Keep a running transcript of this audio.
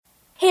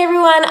Hey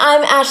everyone,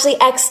 I'm Ashley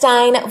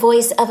Eckstein,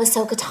 voice of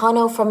Ahsoka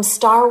Tano from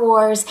Star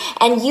Wars,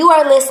 and you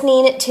are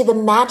listening to the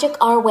Magic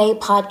Our Way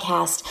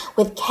podcast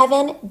with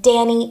Kevin,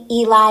 Danny,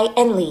 Eli,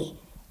 and Lee.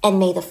 And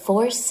may the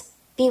Force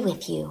be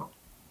with you.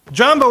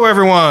 Jumbo,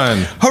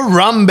 everyone.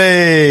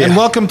 Harambe. And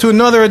welcome to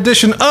another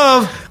edition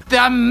of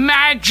The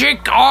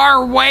Magic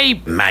Our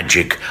Way.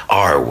 Magic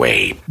Our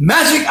Way.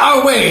 Magic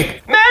Our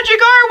Way.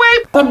 Magic Our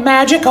Way. The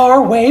Magic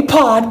Our Way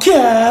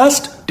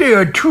podcast. They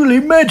are truly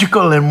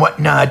magical and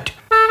whatnot.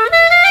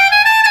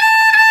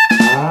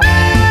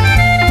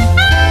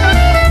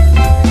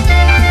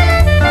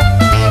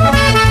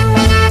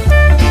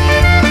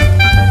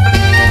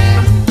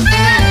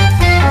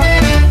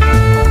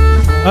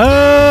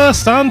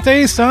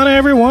 Asante Sana,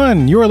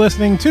 everyone. You are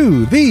listening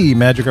to the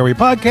Magic Our Way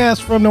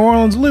podcast from New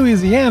Orleans,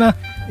 Louisiana,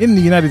 in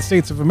the United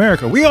States of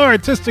America. We are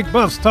artistic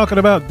buffs talking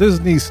about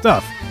Disney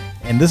stuff,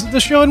 and this is the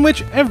show in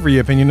which every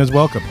opinion is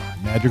welcome.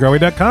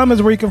 MagicOurWay.com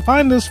is where you can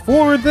find us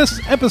for this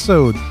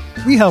episode.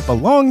 We help a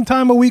long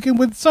time a weekend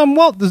with some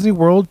Walt Disney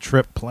World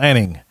trip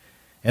planning.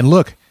 And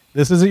look,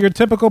 this isn't your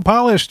typical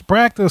polished,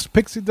 practiced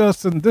Pixie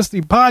Dust and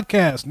Disney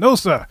podcast. No,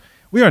 sir.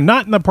 We are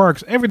not in the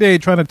parks every day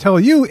trying to tell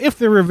you if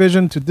the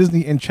revision to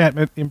Disney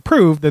Enchantment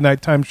improved the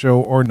nighttime show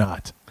or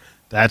not.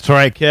 That's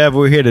right, Kev.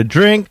 We're here to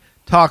drink,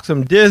 talk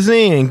some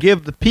Disney, and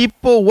give the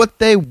people what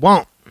they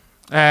want.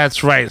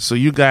 That's right. So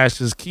you guys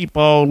just keep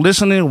on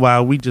listening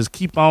while we just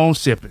keep on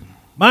sipping.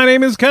 My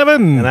name is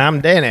Kevin. And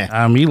I'm Danny.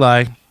 I'm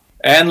Eli.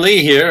 And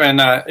Lee here.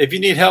 And if you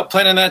need help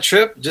planning that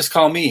trip, just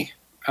call me.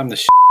 I'm the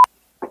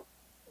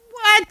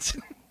What?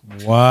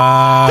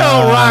 Wow.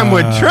 Don't rhyme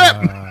with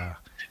trip.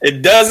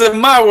 It does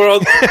in my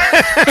world.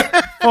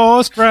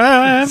 Force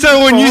drive.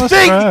 So when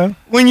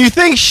you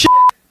think shit,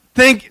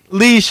 think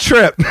Lee's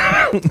trip.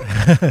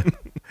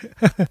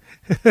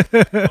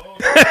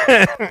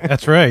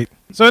 That's right.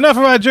 So enough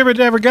of our jibber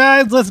jabber,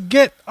 guys. Let's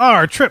get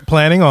our trip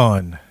planning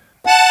on.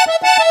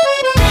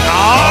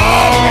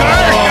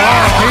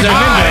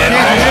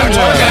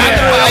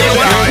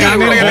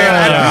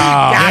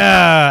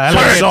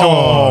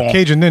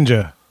 Cajun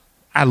Ninja.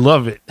 I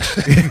love it.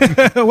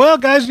 Well,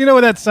 guys, you know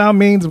what that sound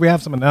means? We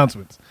have some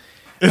announcements.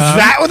 Is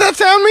that what that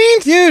sound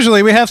means?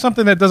 Usually, we have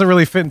something that doesn't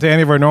really fit into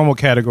any of our normal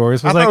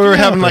categories. I thought we were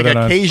having like a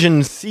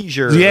Cajun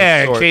seizure.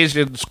 Yeah,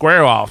 Cajun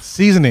square off.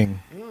 Seasoning.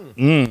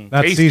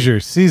 Not tasty. seizure,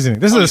 seasoning.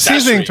 This is a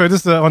seasoning to it.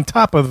 This is on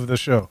top of the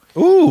show.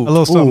 Ooh. A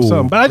little something,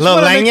 something. But I just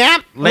little wanna make-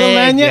 lagniappe? Little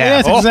lagniappe,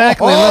 yes,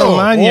 exactly. Little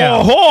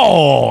lagniappe.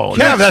 Oh,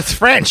 Kev, that's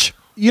French.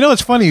 You know,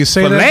 it's funny you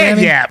say that,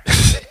 Danny.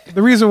 lagniappe.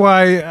 The reason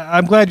why,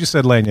 I'm glad you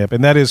said lagniappe,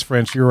 and that is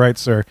French. You're right,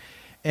 sir.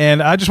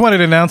 And I just wanted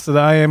to announce that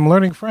I am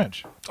learning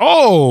French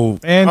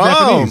and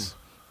Japanese.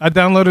 I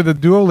downloaded the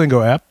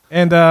Duolingo app,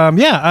 and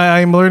I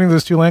am learning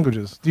those two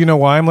languages. Do you know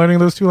why I'm learning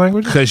those two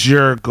languages? Because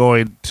you're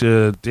going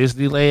to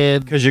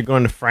Disneyland Because you're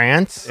going to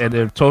France. and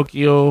then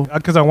Tokyo.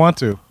 Because I want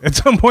to. At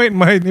some point in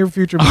my near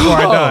future before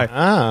I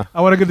die.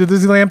 I want to go to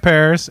Disneyland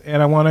Paris,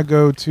 and I want to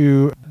go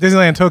to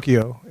Disneyland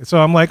Tokyo. So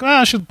I'm like,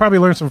 I should probably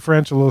learn some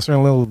French, a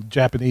little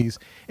Japanese.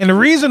 And the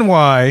reason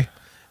why...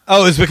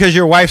 Oh, it's because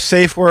your wife's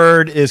safe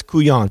word is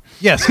couillon.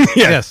 Yes,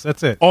 yes,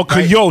 that's it. Or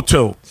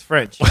Kyoto. It's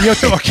French.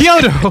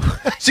 Kyoto.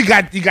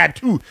 You got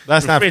two.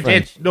 That's not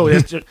French. No,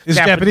 that's just It's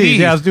Japanese.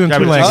 Yeah, I was doing two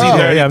Japanese. languages.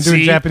 Oh. Yeah, I'm doing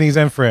See? Japanese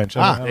and French.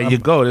 There you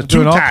go. There's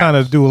Doing two all times. kind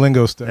of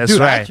Duolingo stuff. That's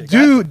right.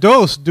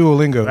 Dos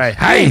Duolingos. Right.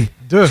 Hi.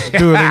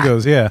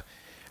 Duolingos, yeah.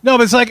 No,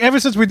 but it's like ever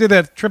since we did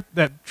that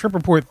trip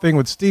report thing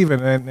with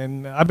Steven,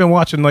 and I've been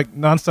watching like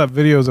nonstop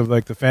videos of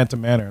like the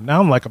Phantom Manor. Now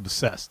I'm like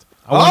obsessed.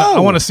 I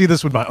want to see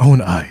this with my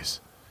own eyes.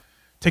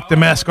 Take the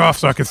mask off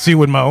so I can see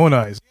with my own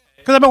eyes.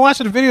 Because I've been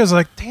watching the videos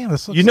like, damn,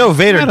 this looks Vader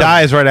incredible.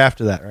 dies right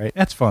after that, right?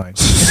 That's fine.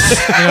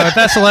 If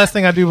that's the last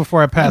thing I do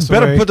before I pass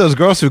Better away. put those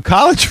girls through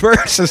college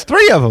first. There's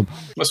 3 of them.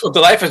 That's what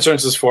the life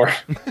insurance is for.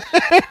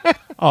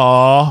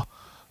 Aw.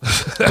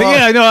 But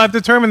yeah, I know I've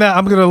determined that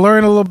I'm going to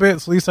learn a little bit,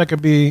 so at least I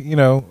could be,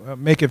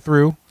 make it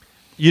through.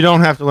 You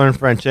don't have to learn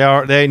French.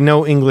 They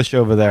know English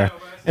over there.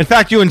 In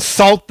fact, you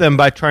insult them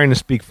by trying to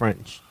speak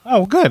French.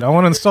 Oh, good. I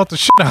want to insult the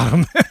shit out of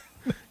them.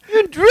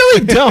 You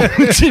really don't,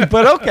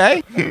 but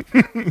okay.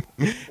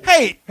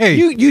 Hey,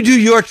 you do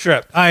your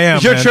trip. I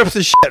am, Your man. trip's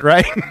a shit,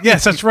 right?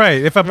 Yes, that's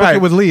right. If I book Right.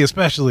 it with Lee,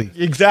 especially.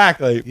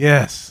 Exactly.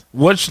 Yes.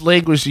 Which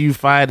language do you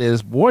find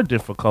is more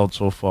difficult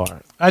so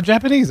far?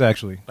 Japanese,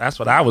 actually. That's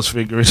what I was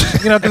figuring.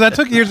 Because I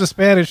took years of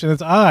Spanish, and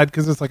it's odd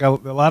because it's like a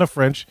lot of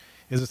French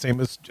is the same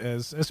as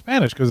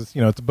Spanish because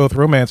it's both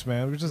Romance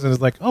languages, and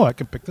it's like, oh, I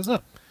can pick this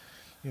up.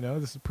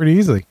 This is pretty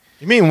easily.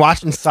 You mean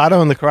watching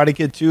Sato and the Karate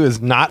Kid 2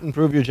 has not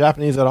improved your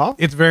Japanese at all?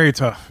 It's very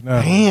tough. No.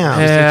 Damn.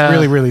 It's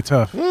really, really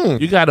tough.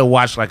 You got to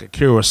watch like a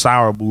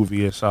Kurosawa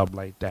movie or something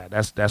like that.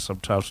 That's some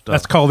tough stuff.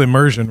 That's called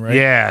immersion, right?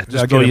 Yeah, Gotta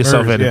just get throw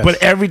yourself immersed, in yes. it.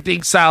 But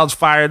everything sounds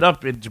fired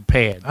up in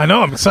Japan. I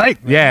know. I'm excited.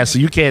 Yeah, so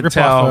you can't Rip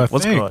tell off a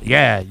what's thing. going on.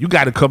 Yeah, you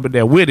got to come in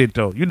there with it,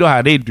 though. You know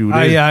how they do.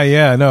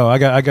 Yeah. No, I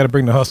got to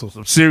bring the hustle.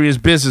 Some serious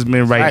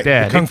businessmen right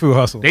there. The kung fu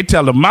hustle. They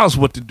tell the mouse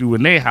what to do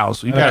in their house.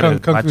 So you got to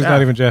Kung fu's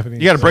not even Japanese.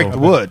 You got to break the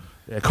wood.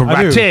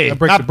 Karate. I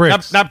break the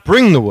bricks. Not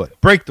bring the wood.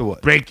 Break the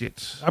wood. Break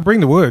it. I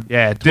bring the wood.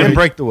 Yeah, Twin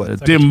break the wood.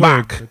 Dim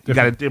mock. twig, You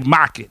got to dim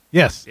mock it.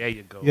 Yes. There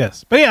you go.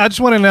 Yes. But yeah, I just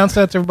want to announce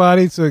that to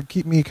everybody to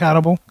keep me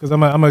accountable because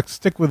I'm going to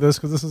stick with this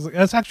because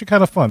it's actually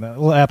kind of fun. That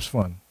little app's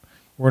fun.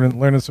 We're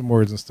learning some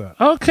words and stuff.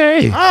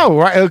 Okay. Oh,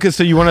 right. Okay,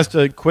 so you want us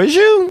to quiz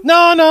you?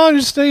 No,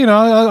 just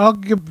I'll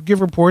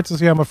give reports and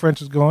see how my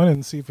French is going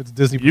and see if it's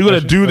Disney. You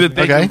gonna do the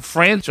thing Okay. in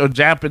French or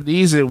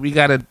Japanese, and we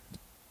gotta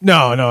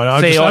No.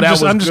 Say, I'm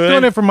just was good?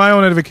 doing it for my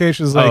own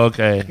edifications. Like,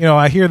 okay.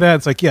 I hear that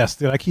it's like, yes,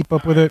 did I keep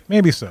up with it?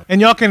 Maybe so.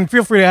 And y'all can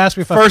feel free to ask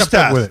me if I First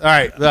kept up with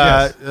test. it.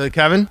 All right,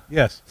 Kevin,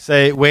 Yes.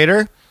 say,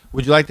 waiter,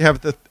 would you like to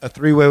have a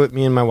three-way with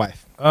me and my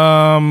wife?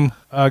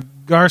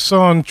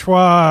 Garçon,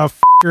 trois,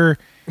 f***er,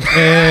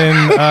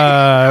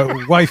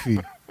 and wifey.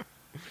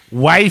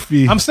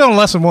 Wifey. I'm still in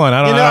lesson 1.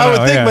 I don't know. I would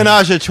think yeah.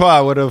 menage a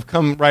trois would have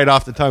come right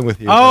off the tongue with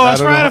you. but Oh, I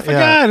that's don't right. know. I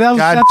forgot.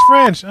 Yeah. That's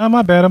French. Oh,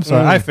 my bad. I'm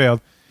sorry. I failed.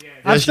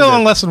 I'm Yes, still you on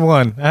did. lesson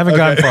 1. I haven't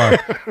gotten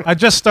far. I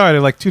just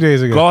started like 2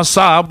 days ago.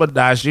 Garçon,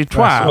 menage a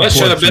trois. That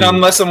should have been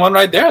on lesson 1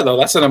 right there, though.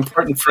 That's an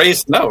important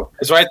phrase to know.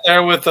 It's right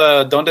there with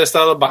 "Donde está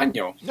el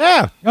baño?"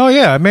 Yeah. Oh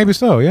yeah, maybe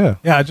so. Yeah.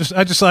 I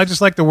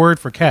just like the word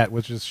for cat,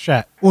 which is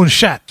chat. Un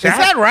chat. Is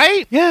that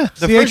right? Yeah.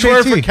 The French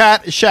word for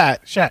cat is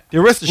chat. Chat. The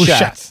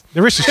Aristochats. The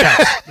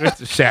Aristochats. That's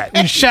the chat.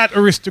 Un chat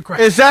aristocrat.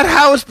 Is that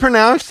how it's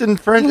pronounced in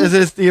French? Is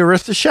it the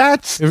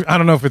Aristochats? I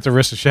don't know if it's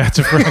Aristochats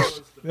in French.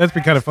 That'd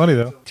be kind of funny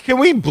though. Can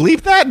we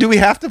bleep that? Do we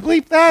have to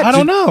bleep that? I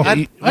don't know.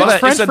 Well,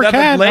 French it's for another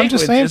cat. I'm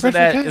just language. saying Isn't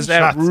French for cat. Is that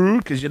Shots.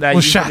 rude? Because you're not Un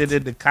using chat. it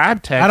in the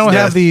context. I don't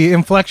Yes. have the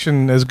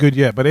inflection as good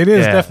yet, but it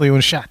is Yeah. definitely un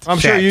chat. I'm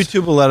sure Chat.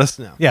 YouTube will let us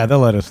know. Yeah, they'll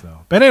let us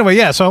know. But anyway,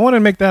 yeah, so I wanted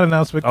to make that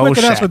announcement. Oh, Quick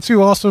shit. announcement,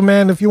 too. Also,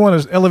 man, if you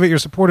want to elevate your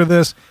support of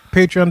this,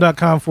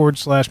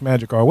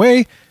 patreon.com/Magic Our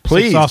Way.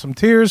 Please. 6 awesome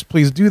tiers.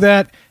 Please do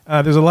that.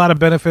 There's a lot of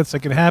benefits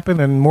that can happen,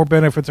 and more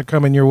benefits are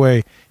coming your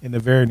way in the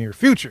very near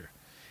future.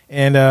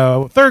 And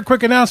third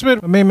quick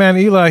announcement, my main man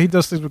Eli, he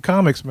does things with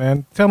comics,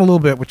 man. Tell him a little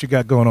bit what you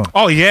got going on.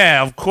 Oh,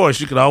 yeah, of course.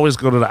 You can always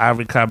go to the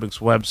Ivory Comics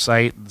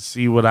website and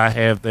see what I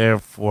have there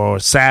for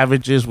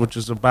Savages, which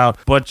is about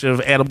a bunch of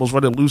animals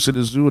running loose in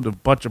the zoo and a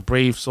bunch of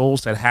brave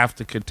souls that have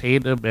to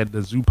contain them and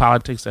the zoo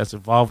politics that's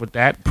involved with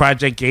that.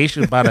 Project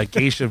Geisha, about a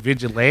geisha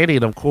vigilante.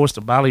 And, of course,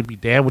 the Molly Be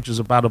Damned, which is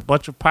about a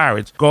bunch of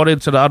pirates going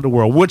into the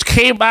underworld, which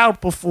came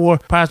out before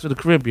Pirates of the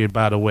Caribbean,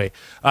 by the way.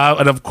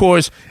 And, of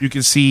course, you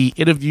can see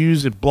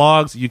interviews and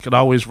blogs. You can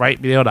always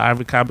write me on the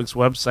Ivory Comics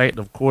website. And,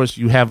 of course,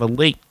 you have a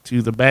link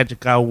to the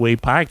Magic Our Way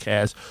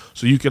podcast,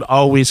 so you can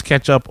always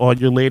catch up on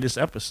your latest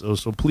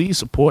episodes. So please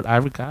support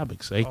Ivory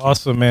Comics. Thank you.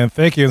 Awesome, man.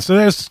 Thank you. And so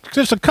there's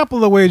just a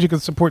couple of ways you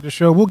can support the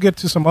show. We'll get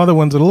to some other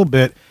ones in a little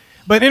bit.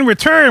 But in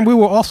return, we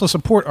will also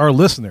support our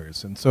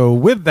listeners. And so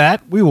with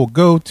that, we will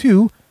go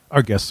to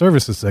our guest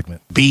services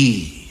segment.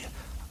 Be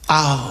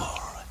our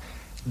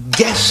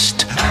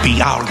guest.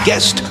 Be our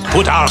guest.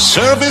 Put our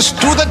service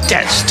to the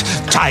test.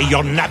 Tie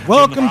your napkin.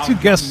 Welcome to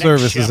around Guest your neck,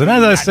 Services. And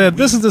as I said,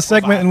 this is the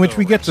segment in which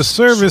we get to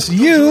service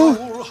you,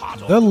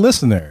 the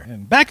listener.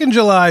 And back in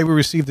July, we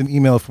received an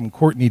email from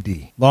Courtney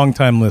D.,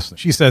 longtime listener.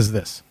 She says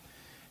this.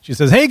 She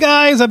says, "Hey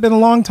guys, I've been a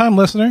long-time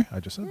listener." I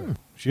just said that.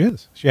 She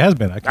is. She has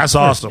been. That's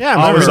awesome. Yeah, I've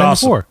Always heard that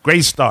awesome. before.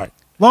 Great start.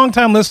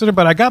 Long-time listener,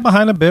 but I got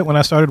behind a bit when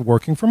I started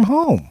working from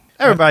home.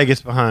 Everybody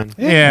gets behind.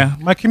 Yeah.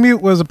 My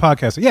commute was a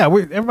podcast. Yeah,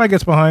 everybody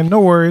gets behind. No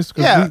worries.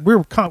 Because Yeah.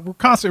 we're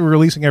constantly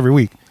releasing every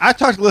week. I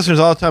talk to listeners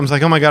all the time. It's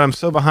like, oh my God, I'm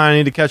so behind. I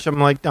need to catch up.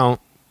 I'm like, don't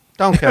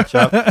catch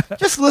up.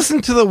 Just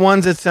listen to the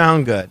ones that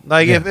sound good.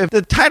 Like if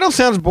the title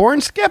sounds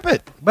boring, skip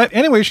it. But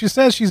anyway, she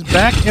says she's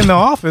back in the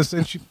office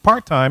and she's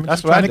part-time. And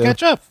That's she's what I trying to do.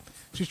 catch up.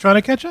 She's trying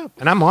to catch up.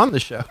 And I'm on the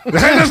show.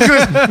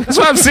 That's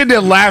why I'm sitting there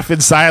laughing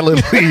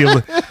silently.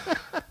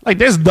 Like,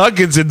 there's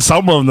nuggets in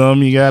some of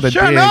them you got to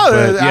Sure, dig. no,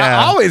 but,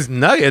 yeah. always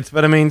nuggets.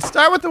 But I mean,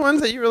 start with the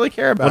ones that you really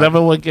care about.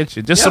 Whatever one gets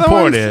you. Just The other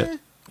support ones, it.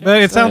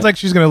 But it sounds like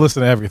she's going to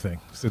listen to everything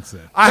since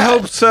then. I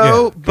hope so,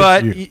 Yeah, good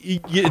but for you.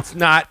 it's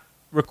not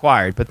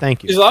required. But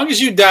thank As you. long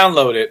as you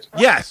download it.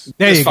 Yes.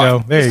 There It's you fine.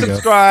 go. There you go.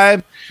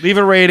 Subscribe. Leave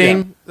a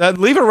rating.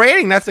 Leave a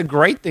rating. That's a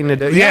great thing to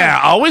do. Yeah,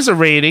 always a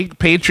rating.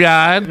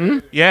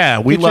 Patreon. Yeah,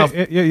 we Get love.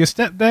 your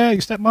stepdad,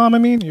 your stepmom, I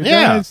mean. Your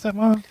Yeah. dad,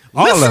 stepmom.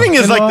 Listening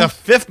is like In-law. the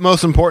fifth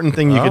most important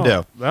thing you could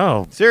do.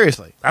 No.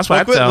 Seriously. That's what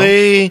I Book with tell.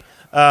 Lee,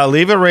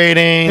 leave a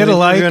rating. Hit a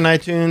like. Review on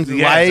iTunes.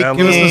 Yeah,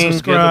 give us a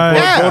subscribe.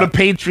 Yeah. Go to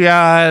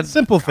Patreon.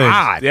 Simple things.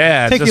 God.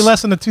 Yeah, Take you just-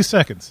 less than 2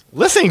 seconds.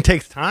 Listening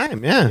takes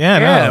time. Yeah. Yeah,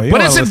 Yeah, no. you but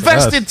don't it's listen to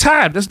us. invested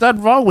time. There's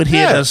nothing wrong with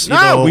hearing Yeah. us.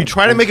 No, we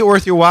try to make it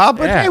worth your while,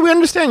 but Yeah. hey, we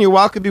understand your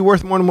while could be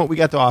worth more than what we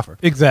got to offer.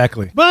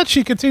 Exactly. But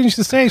she continues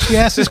to say, she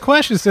asks this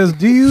question, says,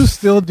 do you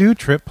still do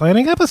trip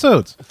planning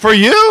episodes? For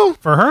you?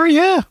 For her,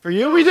 yeah. For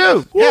you, we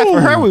do. Yeah,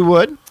 for her, we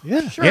would.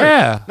 Yeah. Sure.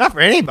 Yeah. Not for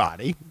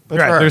anybody, but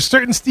for her. There's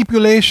certain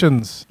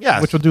stipulations, Yes.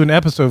 which we'll do an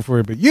episode for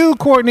you. But you,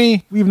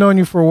 Courtney, we've known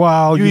you for a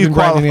while. You You've been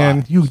writing qualify.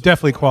 in. You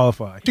definitely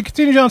qualify. She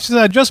continues on. She says,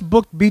 I just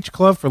booked Beach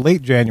Club for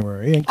late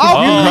January. And could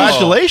Oh, use-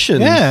 congratulations.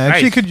 Yeah, and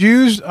she Nice. could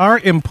use our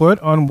input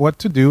on what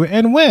to do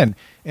and when.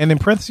 And in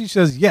parentheses, she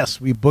says,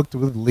 yes, we booked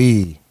with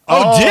Lee.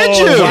 Oh, did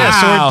you?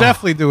 Yeah, so we're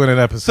definitely doing an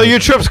episode. So your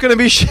trip's going to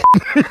be shit.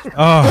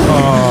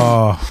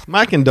 Oh.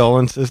 My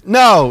condolences.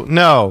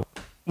 No.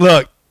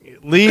 Look,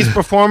 Lee's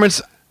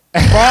performance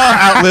far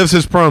outlives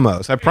his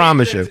promos. I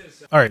promise you.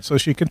 All right, so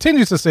she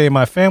continues to say,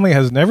 my family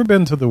has never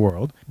been to the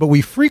world, but we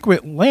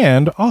frequent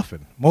land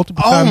often,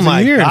 multiple times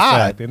my a year, God. in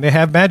fact, and they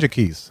have magic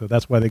keys, so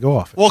that's why they go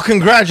often. Well,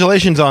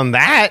 congratulations on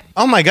that.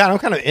 Oh my God, I'm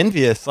kind of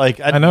envious.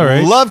 Like, I'd I know,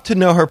 right? love to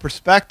know her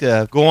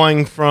perspective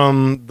going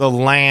from the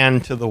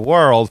land to the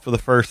world for the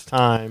first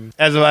time.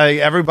 As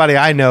everybody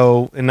I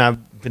know and I've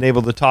been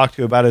able to talk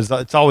to about it,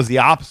 it's always the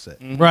opposite.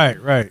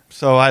 Right.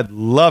 So I'd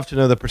love to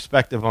know the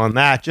perspective on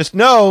that. Just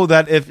know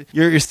that if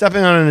you're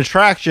stepping on an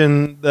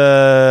attraction,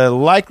 the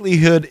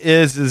likelihood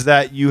is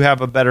that you have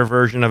a better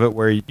version of it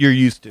where you're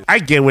used to. I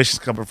get where she's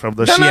coming from,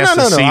 though. No, She no, has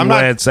no, to no, see I'm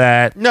where not- it's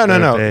at. No.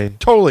 Okay.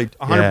 Totally,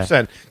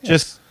 100%.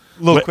 Just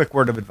a little quick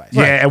word of advice.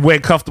 Yeah, and wear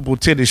comfortable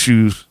tennis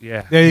shoes.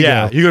 Yeah. There you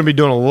Yeah, go. you're going to be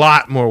doing a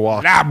lot more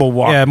walking. Nah, but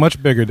walk. Yeah,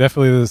 much bigger.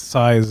 Definitely the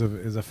size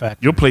is a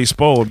factor. Your place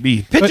spoiled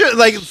me.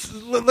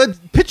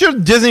 Picture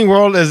Disney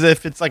World as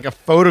if it's like a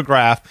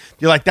photograph.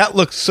 You're like, that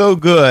looks so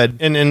good.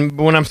 And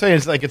when I'm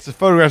saying it's a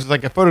photograph, it's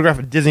like a photograph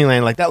of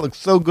Disneyland. Like, that looks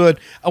so good.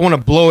 I want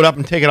to blow it up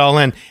and take it all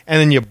in. And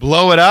then you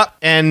blow it up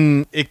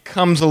and it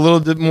comes a little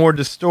bit more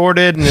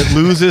distorted and it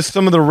loses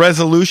some of the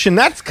resolution.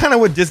 That's kind of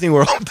what Disney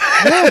World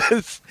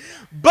is.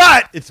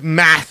 But it's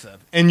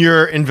massive, and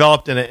you're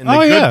enveloped in it. And the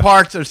good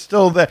parts are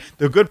still there.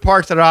 The good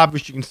parts that are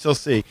obvious, you can still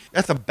see.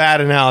 That's a bad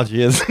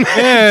analogy, isn't it?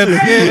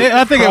 Yeah,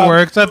 I think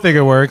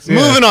it works. Yeah.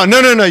 Moving on. No.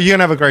 You're going to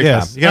have a great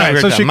Yes. time. You're gonna have a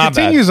So great she time. My bad.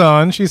 continues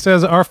on. She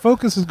says, our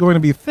focus is going to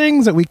be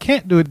things that we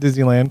can't do at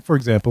Disneyland, for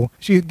example.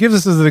 She gives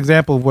us as an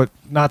example of what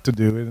not to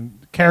do. And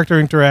character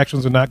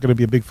interactions are not going to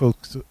be a big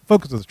focus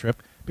of the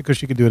trip because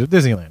she could do it at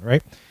Disneyland,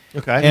 right?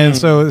 Okay. And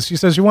so she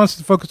says she wants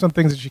to focus on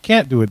things that she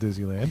can't do at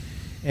Disneyland.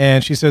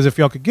 And she says, if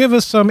y'all could give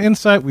us some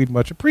insight, we'd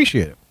much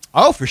appreciate it.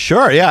 Oh, for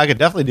sure. Yeah, I could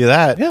definitely do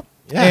that. Yep.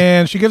 Yeah.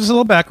 And she gives us a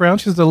little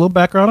background. She says a little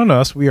background on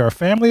us. We are a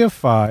family of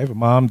 5, a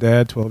mom,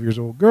 dad, 12 years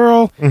old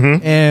girl,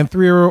 and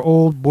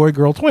 3-year-old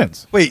boy-girl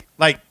twins. Wait,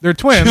 like They're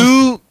twins.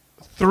 2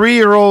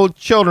 3-year-old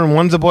children.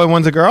 One's a boy,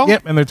 one's a girl?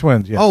 Yep, and they're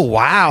twins. Yes. Oh,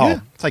 wow. Yeah.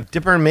 It's like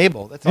Dipper and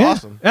Mabel. That's Yeah.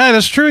 awesome. Yeah,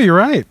 that's true. You're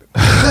right.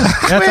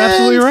 That's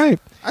absolutely right.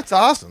 That's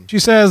awesome. She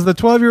says the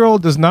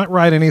 12-year-old does not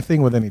ride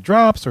anything with any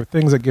drops or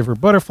things that give her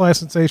butterfly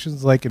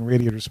sensations like in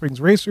Radiator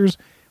Springs Racers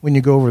when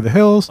you go over the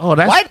hills. Oh,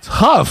 that's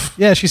tough.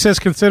 Yeah, she says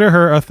consider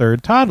her a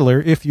third toddler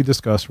if you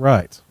discuss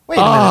rides. Wait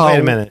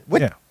a minute.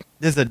 What? Yeah.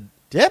 There's a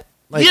dip?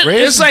 Like Yeah,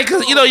 raisins? it's like,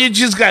 you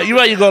just got, you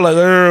go like,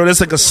 it's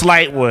like a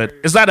slight one.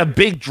 It's not a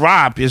big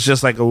drop. It's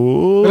just like,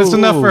 ooh. But it's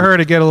enough for her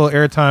to get a little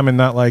airtime and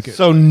not like it.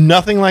 So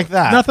nothing like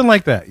that. Nothing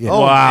like that. Yeah.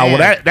 Oh, wow. man.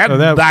 Well, that So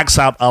that- knocks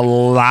out a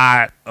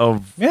lot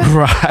of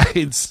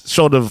rides,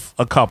 short of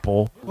a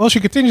couple. Well, she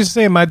continues to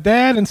say, my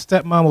dad and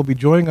stepmom will be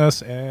joining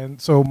us, and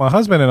so my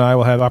husband and I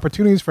will have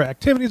opportunities for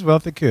activities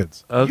without the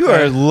kids. You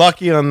are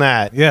lucky on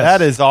that. Yes.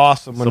 That is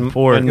awesome.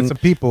 Support. When Get some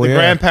people, the yeah.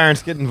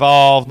 grandparents get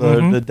involved,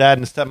 or the dad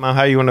and stepmom,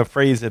 how you want to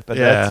phrase it, but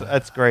Yeah.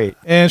 that's great.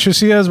 And she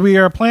says, we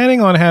are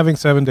planning on having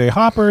 7-day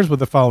hoppers with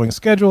the following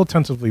schedule,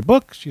 tentatively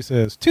booked. She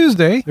says,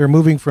 Tuesday, they're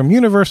moving from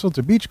Universal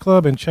to Beach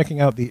Club and checking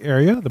out the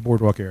area, the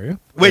boardwalk area.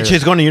 Wait,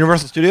 she's going to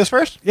Universal Studios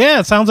first? Yeah,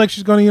 it sounds like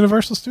she's going to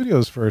Universal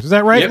Studios first. Is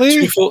that right, Yep,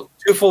 Lee?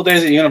 two full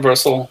days at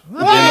Universal. and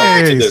then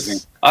Nice. to Disney.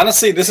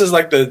 Honestly, this is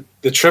like the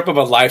trip of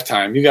a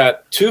lifetime. You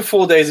got 2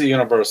 full days at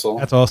Universal.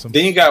 That's awesome.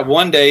 Then you got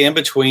 1 day in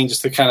between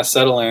just to kind of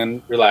settle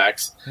in,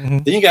 relax.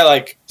 Then you got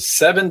like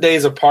 7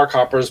 days of park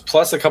hoppers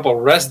plus a couple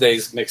rest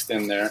days mixed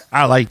in there.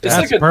 I like It's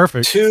that. That's like a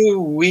perfect.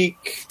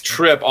 2-week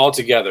trip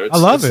altogether. I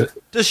love it.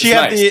 Does she It's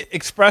have nice. the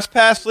express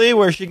pass, Lee,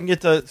 where she can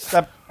get to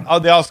step? Oh,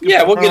 they all skip Yeah,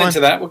 the we'll front get line? into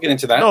that. We'll get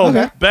into that.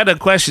 No, better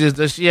question is,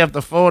 does she have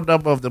the phone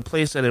number of the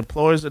place that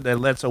employs her that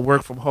lets her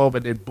work from home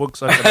and then books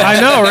her? I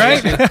know,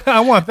 right?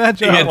 I want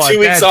that You job. get 2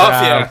 weeks off,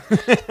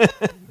 yeah.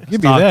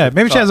 Give me that.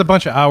 Maybe she has a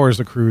bunch of hours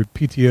accrued,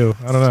 PTO.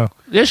 I don't know.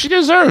 Yeah, she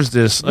deserves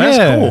this. That's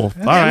Yeah, cool. that's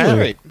All right.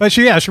 Great. But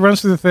she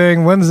runs through the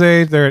thing.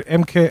 Wednesday, they're at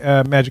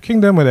MK Magic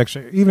Kingdom with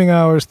extra evening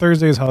hours.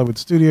 Thursday is Hollywood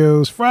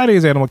Studios. Friday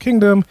is Animal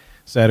Kingdom.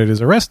 Saturday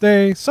is a rest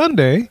day.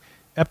 Sunday,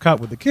 Epcot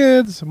with the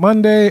kids.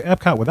 Monday,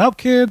 Epcot without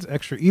kids.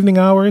 Extra evening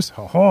hours.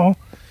 Ha-ha.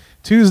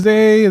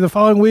 Tuesday, the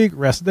following week,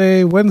 rest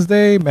day.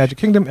 Wednesday, Magic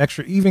Kingdom,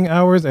 extra evening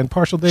hours and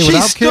partial day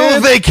without She's still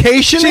kids.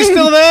 vacationing? She's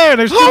still there.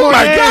 There's 2 Oh more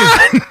my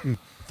days. God!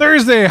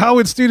 Thursday,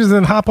 Hollywood Studios, and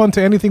then hop onto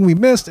anything we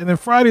missed. And then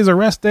Friday's a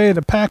rest day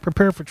to pack,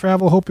 prepare for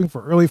travel, hoping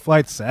for early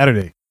flights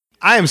Saturday.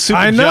 I am super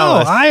I know.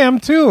 jealous. I am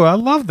too. I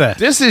love that.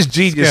 This is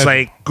genius. Schedule.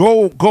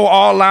 Like, go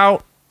all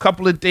out,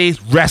 couple of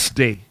days, rest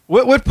day.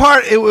 What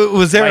part?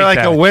 Was there Like like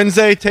a that.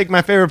 Wednesday, take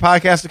my favorite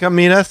podcast to come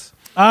meet us?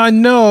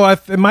 No,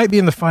 it might be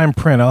in the fine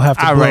print. I'll have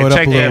to All blow right, it up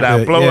check a little it out.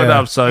 bit. Blow it Yeah.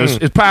 up. So it's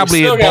You probably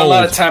still in got a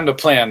lot of bold. time to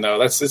plan, though.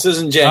 This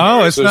isn't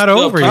January. Oh, it's so not still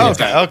over plenty yet. of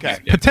time. Okay.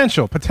 Yeah.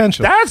 Potential.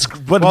 That's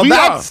but Well, we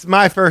that's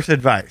my first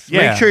advice.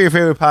 Yeah. Make sure your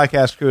favorite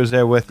podcast crew is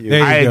there with you. There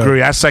you I go.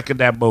 agree. I second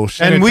that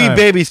motion. and we Anytime.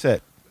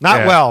 babysit.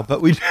 Not well,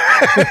 but we.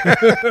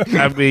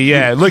 I mean,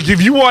 yeah. Look,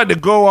 if you wanted to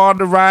go on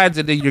the rides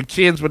and then your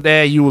kids were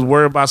there, you was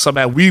worried about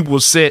something, we will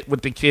sit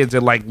with the kids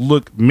and like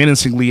look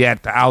menacingly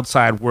at the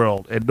outside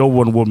world, and no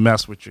one will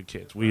mess with your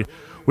kids.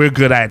 We're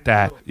good at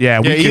that.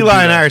 Yeah, Yeah,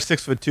 Eli and I are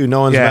 6'2".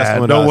 No one's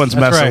messing with us. no one's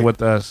That's messing right.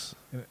 with us.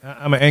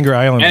 I'm an Anger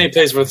Island. And he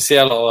plays for the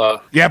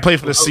Seattle. Yeah, I play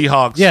for the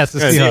Seahawks. Yes, the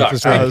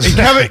Seahawks. That's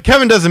right. And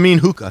Kevin doesn't mean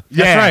hookah.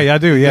 That's right. I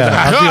do. Yeah,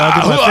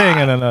 I'll do my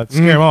thing and then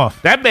scare him off.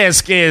 That man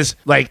scares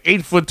like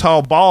 8-foot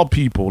tall bald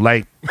people.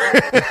 Like,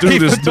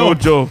 dude is no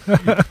joke.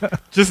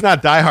 Just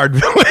not diehard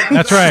villains.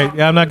 That's right.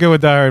 Yeah, I'm not good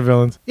with diehard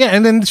villains. Yeah,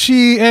 and then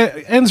she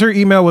ends her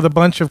email with a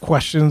bunch of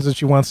questions that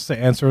she wants to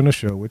answer on the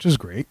show, which is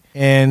great.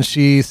 And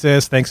she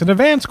says, "Thanks in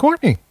advance,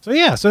 Courtney." So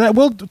yeah, so that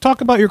we'll talk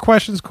about your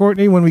questions,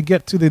 Courtney, when we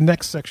get to the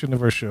next section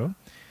of our show.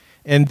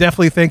 And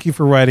definitely thank you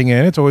for writing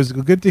in. It's always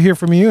good to hear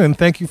from you, and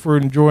thank you for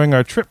enjoying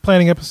our trip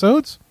planning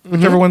episodes,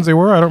 whichever ones they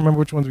were. I don't remember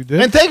which ones we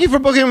did. And thank you for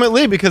booking with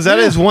Lee, because that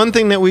is one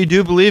thing that we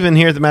do believe in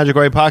here at the Magic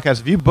Way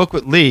Podcast. If you book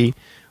with Lee,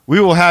 we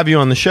will have you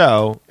on the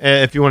show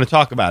if you want to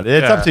talk about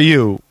it. It's up to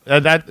you. We're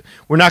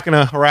not going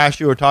to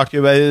harass you or talk to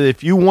you about it.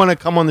 If you want to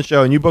come on the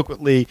show and you book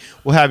with Lee,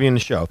 we'll have you in the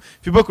show.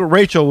 If you book with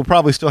Rachel, we'll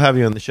probably still have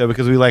you on the show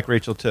because we like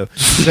Rachel too.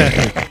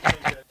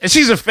 And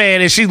she's a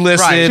fan, and she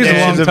listened. Right. She's a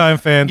and long-time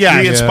fan. Yeah,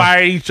 we too,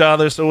 inspired each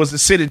other, so it was a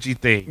synergy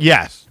thing.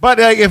 Yes. But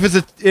if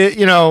it's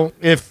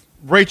if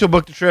Rachel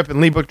booked a trip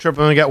and Lee booked a trip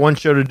and we got one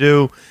show to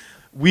do,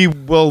 we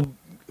will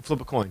flip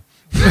a coin.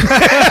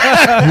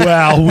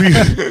 Well,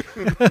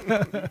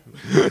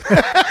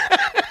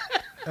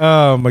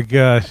 Oh my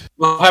gosh.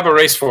 We'll have a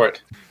race for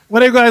it.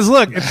 Well, you guys,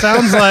 look, it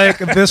sounds like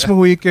this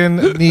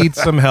weekend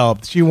needs some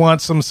help. She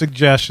wants some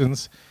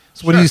suggestions.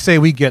 So what do you say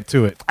we get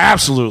to it?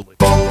 absolutely.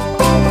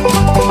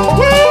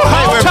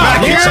 Hi, we're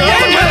back here.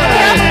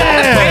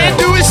 And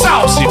doing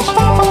sausage.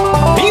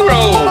 Hero.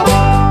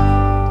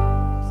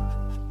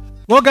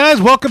 Well,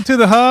 guys, welcome to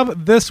the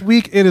Hub. This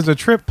week it is a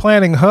trip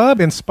planning hub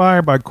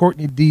inspired by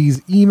Courtney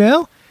D's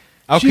email.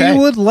 Okay. She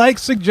would like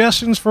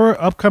suggestions for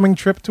her upcoming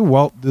trip to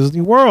Walt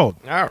Disney World.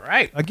 All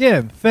right.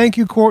 Again, thank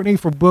you, Courtney,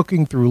 for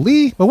booking through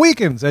Lee. But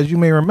weekends, as you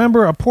may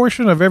remember, a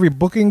portion of every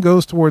booking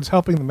goes towards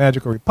helping the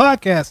Magic Story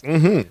podcast.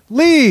 Mm-hmm.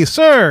 Lee,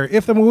 sir,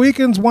 if the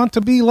Mohicans want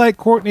to be like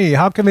Courtney,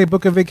 how can they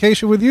book a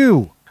vacation with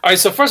you? All right,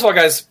 so first of all,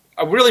 guys,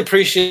 I really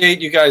appreciate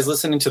you guys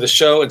listening to the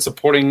show and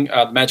supporting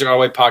the Magic Our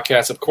Way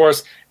podcast. Of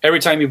course, every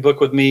time you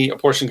book with me, a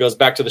portion goes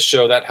back to the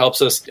show. That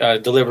helps us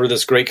deliver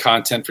this great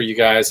content for you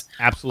guys.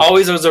 Absolutely.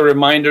 Always as a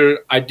reminder,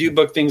 I do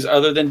book things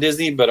other than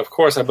Disney, but of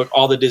course I book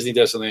all the Disney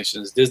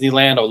destinations.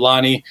 Disneyland,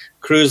 Aulani,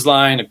 Cruise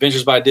Line,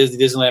 Adventures by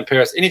Disney, Disneyland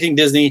Paris, anything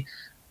Disney,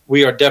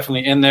 we are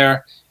definitely in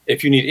there.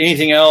 If you need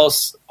anything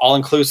else,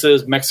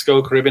 all-inclusives,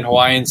 Mexico, Caribbean,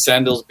 Hawaiian,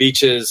 sandals,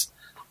 beaches,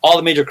 all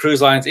the major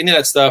cruise lines, any of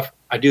that stuff,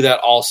 I do that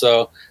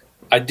also.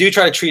 I do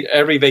try to treat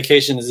every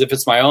vacation as if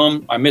it's my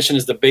own. My mission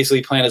is to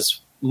basically plan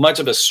as much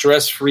of a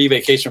stress-free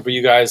vacation for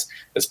you guys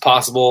as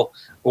possible.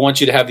 We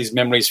want you to have these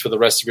memories for the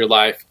rest of your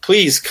life.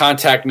 Please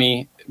contact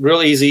me.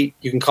 Real easy.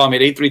 You can call me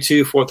at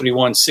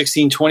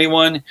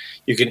 832-431-1621.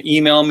 You can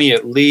email me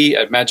at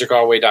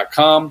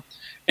lee@magicourway.com.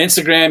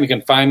 Instagram, you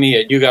can find me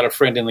at You Got a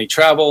Friend in Lee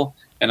Travel.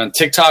 And on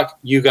TikTok,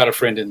 You Got a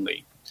Friend in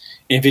Lee.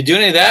 And if you do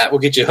any of that, we'll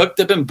get you hooked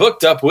up and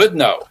booked up with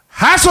no.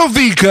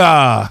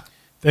 Hasselvika.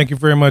 Thank you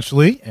very much,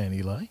 Lee and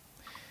Eli.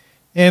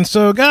 And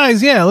so,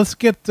 guys, yeah, let's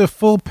get the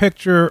full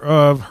picture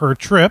of her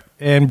trip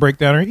and break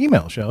down her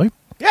email, shall we?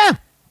 Yeah.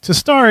 To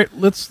start,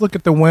 let's look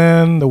at the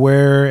when, the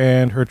where,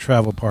 and her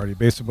travel party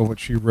based upon what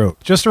she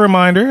wrote. Just a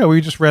reminder,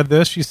 we just read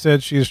this. She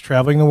said she is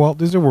traveling to Walt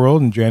Disney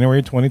World in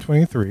January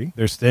 2023.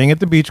 They're staying at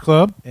the Beach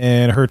Club,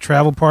 and her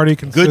travel party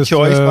consists Good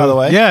choice, by the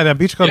way. Yeah, that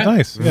Beach Club's Yeah.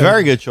 nice. Yeah.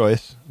 Very good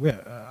choice. Yeah,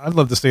 I'd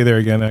love to stay there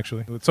again,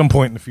 actually, at some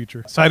point in the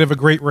future. Site of a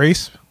great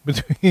race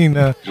between...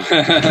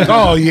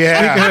 Oh,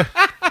 yeah.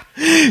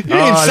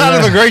 Inside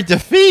of a great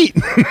defeat.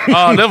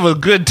 Oh, that was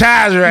good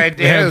times right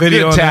They have there.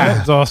 video Good on that. times.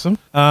 It's awesome.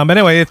 But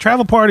anyway, the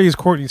travel party is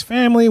Courtney's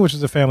family, which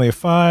is a family of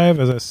 5.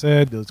 As I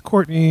said, it's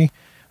Courtney,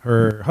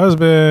 her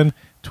husband,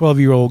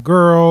 12-year-old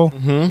girl,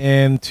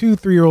 and 2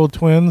 3-year-old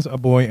twins, a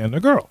boy and a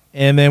girl.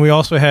 And then we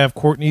also have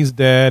Courtney's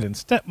dad and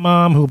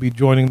stepmom who will be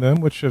joining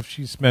them, which, if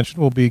she's mentioned,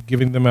 will be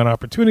giving them an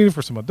opportunity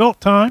for some adult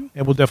time.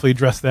 And we'll definitely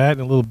address that in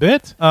a little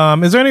bit.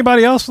 Is there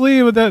anybody else,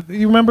 Lee, that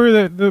you remember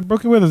that the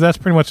booking with? Or that's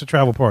pretty much the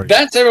travel party?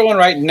 That's everyone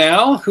right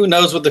now. Who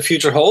knows what the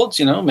future holds?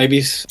 You know,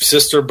 maybe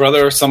sister,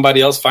 brother, or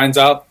somebody else finds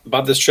out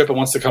about this trip and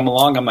wants to come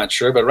along. I'm not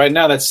sure. But right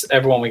now, that's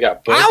everyone we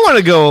got booked. I want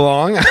to go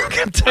along. I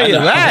can tell you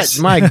know. that.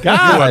 My You are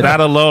God.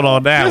 not alone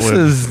on that This one.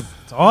 is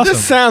It's awesome.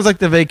 This sounds like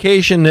the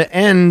vacation to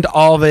end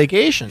all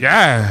vacation.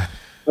 Yeah.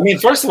 I mean,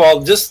 first of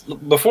all, just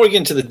before we get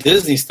into the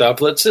Disney stuff,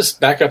 let's just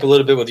back up a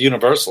little bit with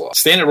Universal.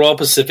 Staying at Royal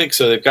Pacific,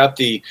 so they've got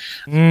the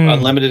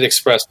Unlimited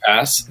Express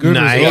Pass. Good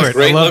Nice. resort.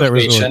 Great I love that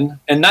resort. location,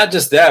 and not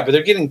just that, but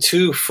they're getting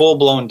 2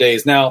 full-blown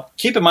days. Now,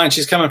 keep in mind,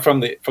 she's coming from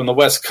the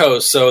West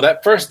Coast, so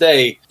that first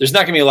day, there's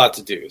not going to be a lot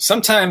to do.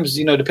 Sometimes,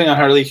 you know, depending on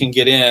how early you can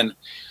get in,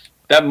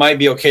 that might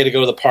be okay to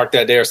go to the park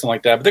that day or something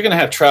like that. But they're going to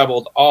have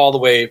traveled all the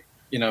way,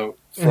 you know,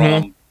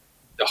 from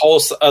the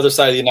whole other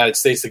side of the United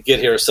States to get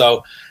here.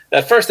 So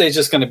that first day is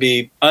just going to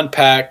be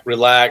unpack,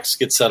 relax,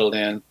 get settled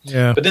in.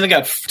 Yeah. But then they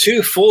got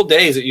 2 full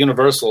days at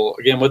Universal,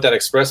 again, with that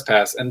Express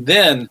Pass. And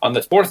then on the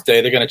 4th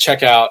day, they're going to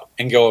check out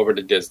and go over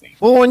to Disney.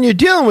 Well, when you're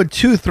dealing with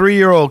 2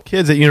 3-year-old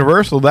kids at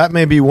Universal, that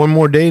may be one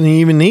more day than you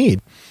even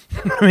need.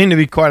 I mean, to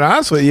be quite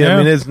honest with you, Yeah. I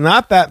mean, it's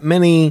not that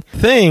many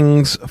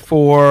things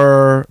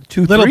for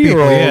 2 Little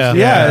people, 3-year-olds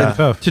yeah. It's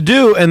tough. to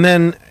do. And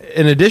then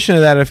in addition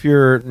to that, if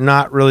you're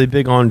not really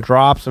big on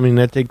drops, I mean,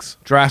 that takes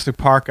Jurassic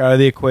Park out of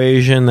the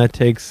equation. That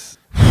takes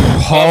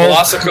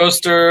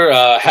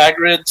Velocicoaster,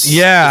 Hagrid's.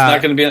 Yeah. It's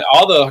not going to be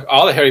all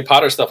the Harry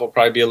Potter stuff will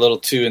probably be a little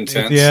too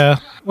intense. Yeah.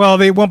 Well,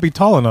 they won't be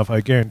tall enough,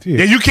 I guarantee you.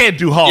 Yeah, you can't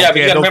do Hulk. Yeah, but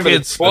you gotta remember the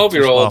kids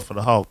 12-year-old for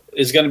the Hulk.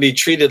 is going to be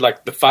treated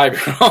like the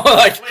 5-year-old.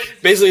 Like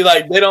basically,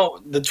 like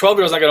the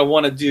 12-year-old's not going to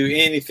want to do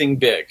anything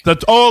big.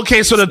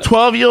 Okay, so the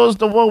 12-year-old's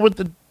the one with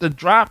the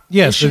drop.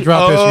 Yes, issue? the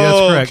drop issue.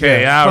 That's correct.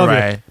 Okay, yeah. all 12-year.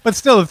 right. But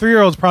still, the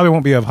 3-year-olds probably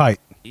won't be of height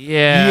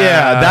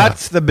Yeah,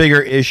 that's the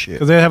bigger issue.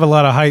 because they have a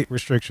lot of height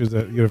restrictions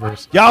at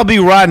Universal. Y'all be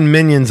riding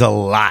Minions a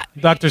lot.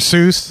 Dr.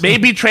 Seuss.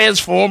 Maybe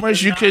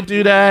Transformers. You could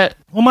do that.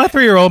 Well, my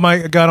 3-year-old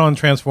got on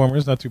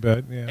Transformers. Not too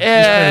bad. Yeah,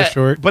 he's kind of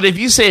short. But if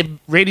you say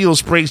Radial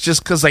Springs,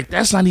 just because like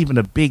that's not even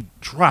a big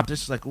drop.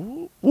 This is like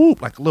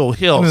like a little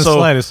hill. In the So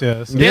slightest,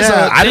 yes. There's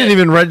I didn't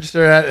even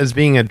register that as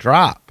being a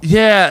drop.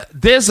 yeah,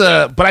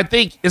 but I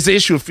think it's the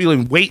issue of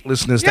feeling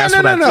weightlessness. That's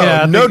what I think.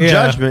 Yeah, I no think- yeah.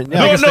 judgment. I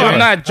think No, it's no, the- I'm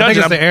not I think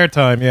judging. it's the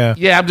airtime, yeah.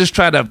 Yeah, I'm just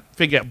trying to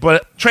figure.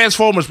 But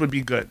Transformers would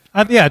be good.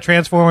 Yeah,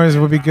 Transformers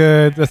would be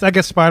good. I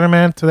guess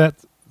Spider-Man to that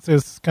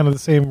is kind of the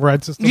same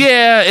ride system.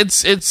 Yeah,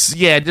 it's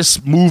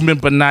just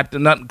movement, but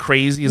nothing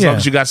crazy. As long Yeah.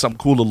 as you got something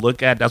cool to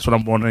look at, that's what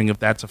I'm wondering if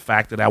that's a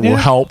factor that will Yeah.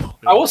 help.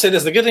 I will say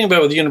this: the good thing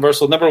about with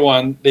Universal, number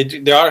one,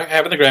 they are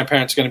having the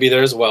grandparents going to be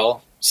there as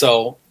well.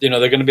 So they're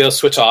going to be able to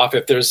switch off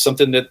if there's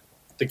something that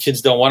the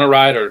kids don't want to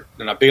ride or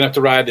they're not big enough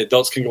to ride. The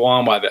adults can go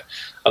on while the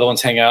other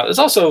ones hang out.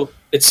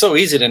 It's so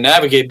easy to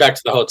navigate back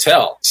to the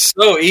hotel.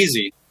 So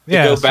easy to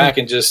Yeah, go so- back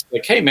and just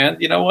like, hey man,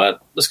 you know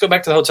what? Let's go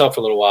back to the hotel for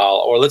a little while,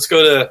 or let's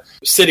go to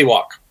City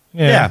Walk.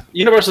 Yeah.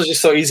 Universal is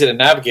just so easy to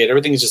navigate.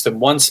 Everything is just in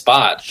one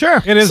spot.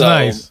 Sure. It is So-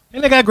 nice.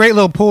 And they got a great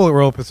little pool at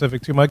Royal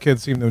Pacific, too. My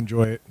kids seem to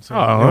enjoy it. So Oh,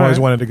 they all always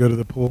right. wanted to go to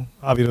the pool,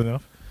 obvious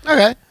enough.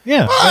 Okay.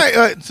 Yeah. All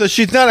right. So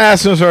she's not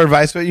asking us for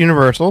advice about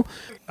Universal.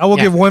 I will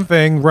Yeah. give one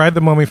thing. Ride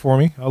the Mummy for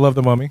me. I love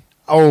the Mummy.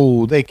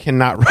 Oh, they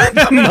cannot ride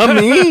the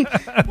Mummy.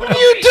 What are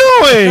you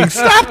doing?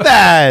 Stop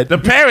that. The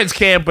parents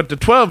can, but the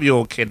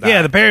 12-year-old cannot.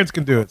 Yeah, the parents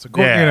can do it. So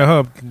Courtney Yeah. and a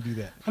Hub can do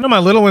that. I know my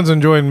little ones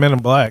enjoying Men in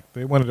Black.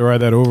 They wanted to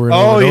ride that over and over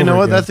Oh, and you over know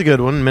what? again. That's a good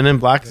one. Men in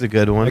Black is a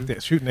good one. like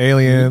that, shooting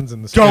aliens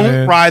and the Don't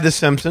spinning. ride The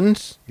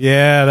Simpsons.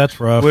 Yeah, that's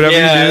rough. Whatever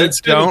Yeah, you do, it's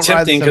going don't to be ride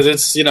tempting The because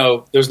Simpsons.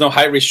 it's there's no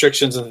height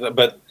restrictions,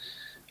 but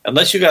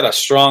unless you got a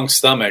strong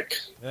stomach,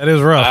 That is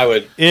rough.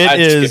 I'd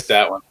is- skip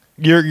that one.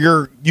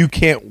 You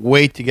can't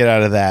wait to get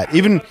out of that.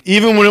 Even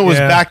when it was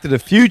Yeah. Back to the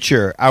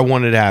Future, I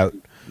wanted out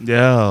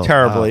Yeah.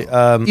 terribly.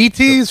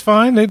 E.T. is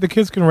fine. The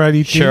kids can ride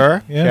E.T.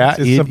 Sure. Yeah, it's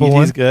a simple E.T.'s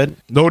one. good.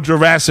 No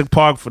Jurassic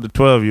Park for the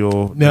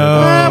 12-year-old.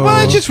 No.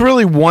 Well, it's just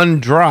really one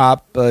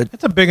drop, but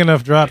It's a big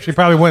enough drop. She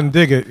probably wouldn't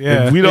dig it.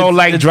 Yeah. If we don't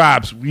like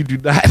drops. We do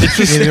not. it's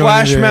a Yeah, you don't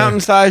Splash need to-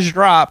 Mountain sized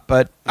drop.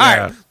 But all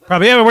right.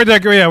 Probably. Yeah, we're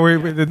that. Yeah,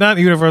 we're not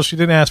Universal. She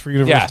didn't ask for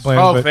Universal Yes.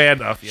 plans. Oh, but, fair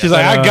enough. Yeah. She's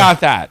like, I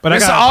got that. but I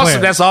that's got a awesome.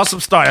 plan. That's awesome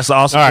start. That's an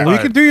awesome. All right. We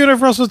start. could do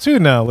Universal too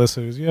now,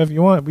 listeners. Yeah, if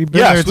you want, we've been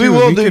Yes, there too. we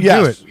will do- could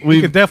yes. do it. We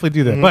We- could definitely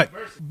do that, but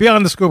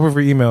beyond the scope of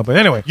your email. But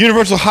anyway,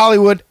 Universal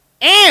Hollywood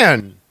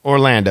and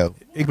Orlando.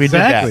 We did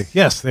that. exactly.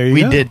 Yes, there you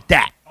We go. did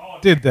that.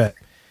 Did that.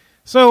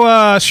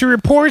 So she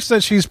reports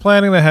that she's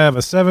planning to have a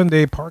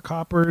 7-day park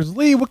hoppers.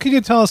 Lee, what can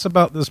you tell us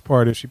about this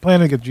part? Is she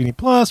planning to get Genie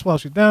Plus while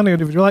she's down there?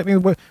 Would you like me?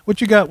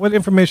 What you got? What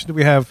information do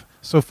we have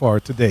so far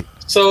to date?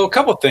 So a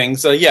couple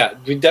things. Yeah,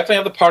 we definitely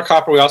have the park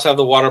hopper. We also have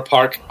the water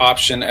park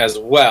option as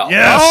well.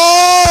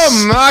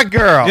 Oh, my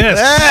girl.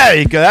 Yes. There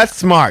you go. That's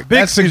smart. Big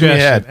That's thinking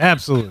suggestion. ahead.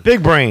 Absolutely.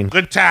 Big brain.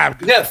 Good time.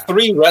 We got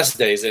 3 rest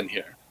days in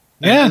here.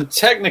 Yeah. And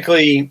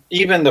technically,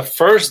 even the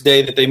first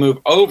day that they move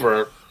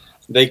over,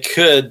 they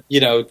could,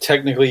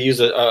 technically use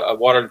a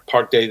water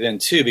park day then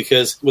too,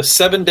 because with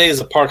 7 days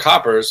of park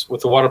hoppers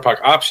with the water park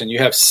option, you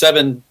have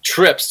 7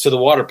 trips to the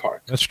water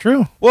park. That's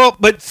true. Well,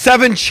 but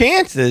 7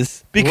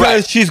 chances because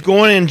Right. she's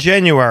going in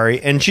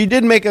January, and she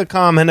did make a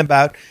comment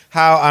about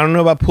how I don't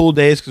know about pool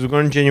days because we're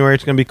going in January.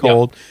 It's going to be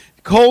cold.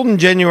 Cold in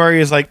January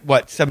is like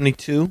what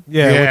 72.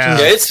 Yeah. Yeah.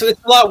 Which is, Yeah,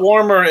 it's a lot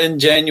warmer in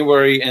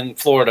January in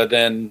Florida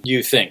than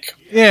you think.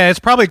 yeah. It's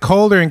probably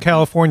colder in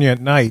California at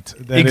night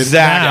than Exactly. it is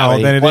now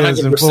than it is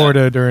in 100%.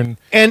 Florida during.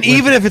 And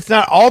even if it's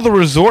not, all the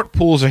resort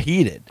pools are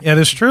heated. Yeah,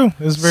 that's true.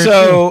 It's very true.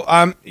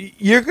 So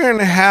you're going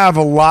to have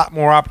a lot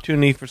more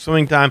opportunity for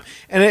swimming time.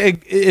 And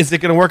is it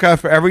going to work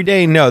out for every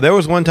day? No. There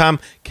was one time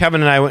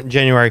Kevin and I went in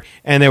January,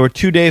 and there were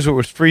 2 days where it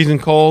was freezing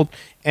cold,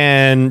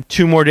 and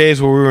 2 more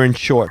days where we were in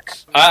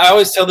shorts. I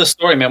always tell this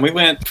story, man. We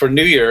went for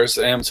New Year's,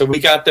 and so we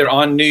got there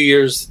on New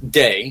Year's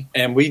Day,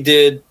 and we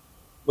did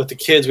with the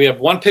kids. We have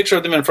one picture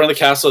of them in front of the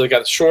castle. They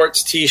got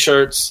shorts,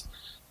 T-shirts,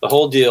 the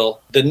whole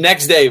deal. The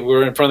next day, we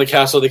were in front of the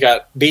castle. They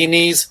got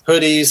beanies,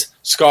 hoodies,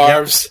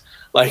 scarves.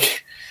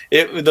 Like,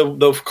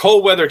 the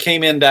cold weather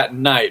came in that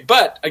night.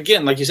 But,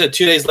 again, like you said,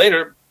 2 days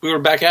later, we were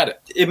back at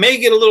it. It may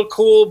get a little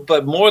cool,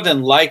 but more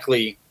than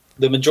likely,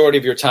 the majority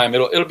of your time,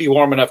 it'll be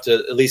warm enough to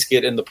at least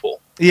get in the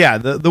pool. Yeah,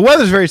 the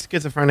weather's very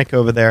schizophrenic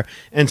over there.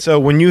 And so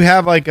when you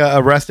have like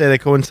a rest day that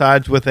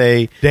coincides with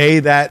a day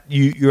that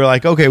you're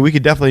like, okay, we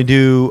could definitely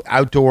do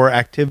outdoor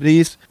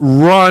activities,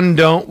 run,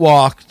 don't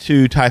walk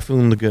to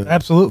Typhoon Lagoon.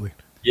 Absolutely.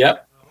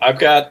 Yep. I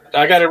got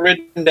it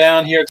written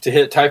down here to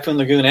hit Typhoon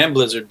Lagoon and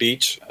Blizzard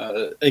Beach.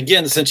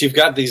 Again, since you've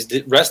got these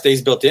rest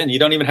days built in, you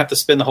don't even have to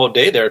spend the whole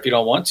day there if you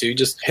don't want to.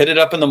 Just hit it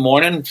up in the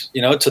morning,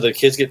 till the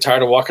kids get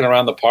tired of walking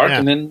around the park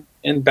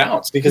and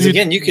bounce. Because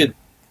again, you could,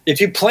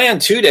 if you plan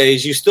 2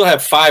 days, you still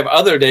have 5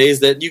 other days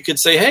that you could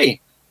say, hey,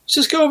 let's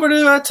just go over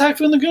to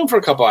Typhoon Lagoon for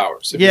a couple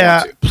hours. If you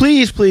want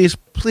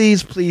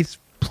to.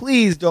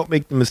 Please don't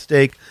make the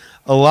mistake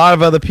a lot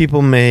of other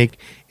people make,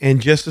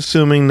 and just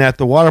assuming that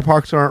the water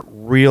parks aren't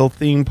real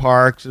theme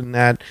parks, and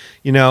that,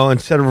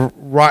 instead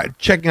of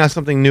checking out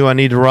something new, I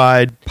need to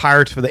ride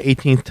Pirates for the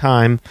 18th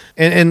time.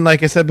 And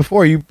like I said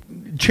before,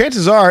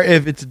 chances are,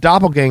 if it's a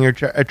doppelganger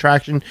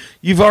attraction,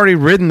 you've already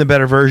ridden the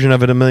better version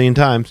of it a million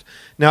times.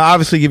 Now,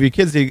 obviously, give your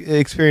kids the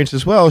experience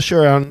as well.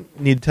 Sure, I don't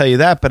need to tell you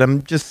that, but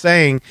I'm just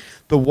saying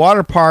the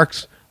water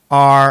parks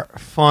are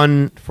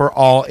fun for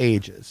all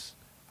ages.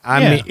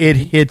 I mean, it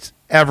hits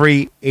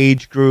every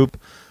age group,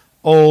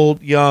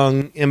 old,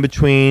 young, in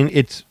between.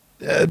 It's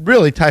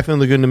really, Typhoon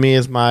Lagoon to me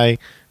is my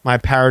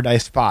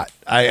paradise spot.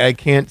 I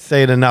can't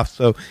say it enough.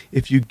 So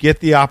if you get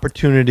the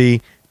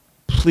opportunity,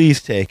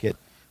 please take it.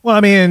 Well,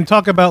 I mean,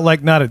 talk about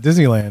like not at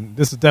Disneyland.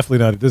 This is definitely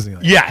not at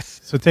Disneyland.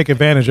 Yes. So take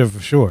advantage of it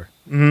for sure.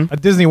 Mm-hmm. A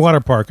Disney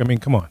water park, I mean,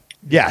 come on.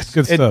 Yes. It's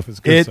good stuff.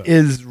 It's good stuff. It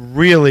is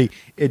really,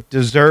 it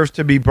deserves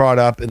to be brought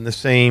up in the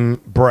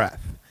same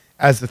breath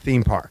as the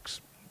theme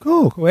parks.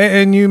 Cool.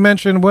 And you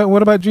mentioned,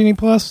 what about Genie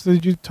Plus?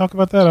 Did you talk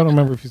about that? I don't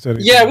remember if you said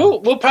it. Yeah,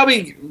 we'll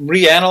probably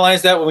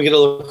reanalyze that when we get a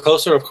little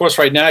closer. Of course,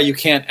 right now you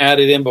can't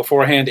add it in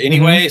beforehand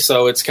anyway,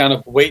 so it's kind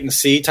of wait and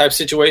see type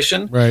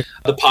situation. Right.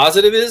 The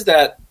positive is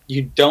that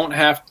you don't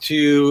have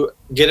to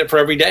get it for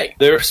every day.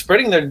 They're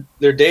spreading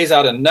their days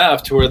out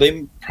enough to where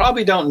they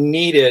probably don't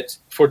need it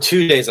for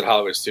 2 days at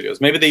Hollywood Studios.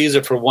 Maybe they use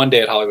it for 1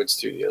 day at Hollywood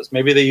Studios.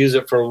 Maybe they use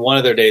it for one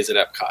of their days at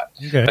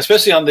Epcot. Okay.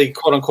 Especially on the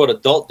quote-unquote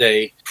adult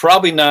day,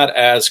 probably not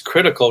as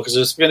critical because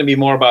it's going to be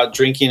more about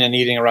drinking and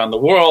eating around the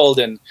world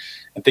and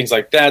things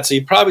like that. So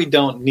you probably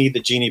don't need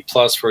the Genie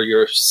Plus for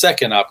your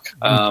second up.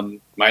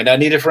 Might not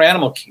need it for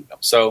Animal Kingdom.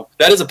 So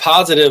that is a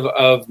positive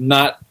of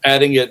not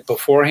adding it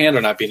beforehand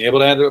or not being able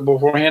to add it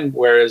beforehand.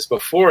 Whereas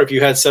before, if you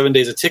had 7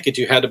 days of ticket,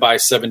 you had to buy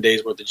 7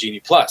 days worth of Genie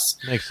Plus.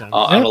 Makes sense.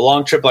 On a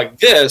long trip like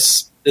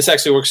this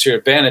actually works to your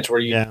advantage where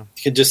you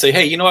can just say,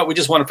 hey, you know what? We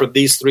just want it for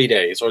these 3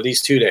 days or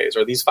these 2 days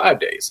or these 5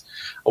 days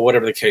or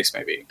whatever the case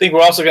may be. I think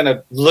we're also going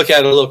to look at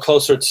it a little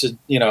closer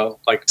to,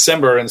 like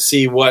December and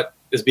see what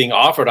is being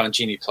offered on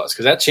Genie Plus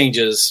because that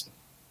changes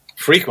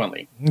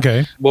frequently.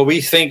 Okay. What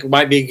we think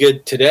might be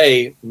good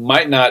today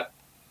might not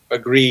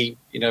agree,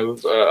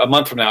 a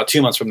month from now,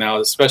 2 months from now,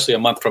 especially a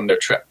month from their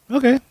trip.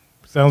 Okay.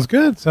 Sounds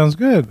good.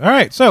 All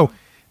right. So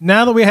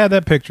now that we have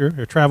that picture,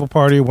 her travel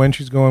party, when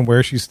she's going,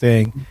 where she's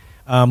staying,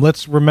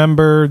 let's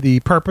remember the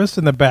purpose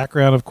and the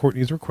background of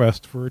Courtney's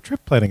request for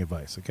trip planning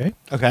advice, okay?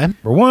 Okay.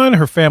 Number 1,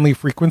 her family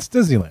frequents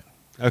Disneyland.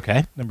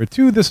 Okay. Number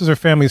 2, this is her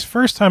family's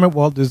first time at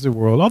Walt Disney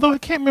World, although I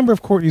can't remember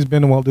if Courtney's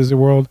been to Walt Disney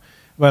World,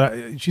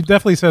 but she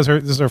definitely says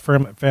this is her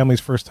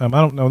family's first time.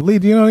 I don't know. Lee,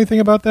 do you know anything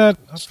about that?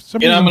 I'm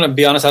going to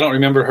be honest. I don't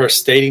remember her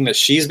stating that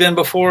she's been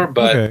before,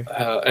 but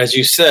as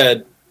you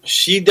said,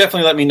 she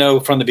definitely let me know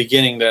from the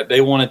beginning that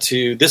they wanted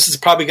to. This is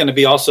probably going to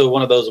be also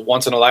one of those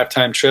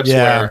once-in-a-lifetime trips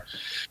where,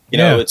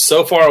 it's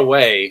so far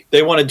away.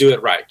 They want to do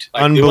it right.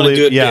 Like, they want to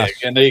do it big,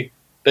 and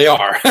they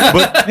are.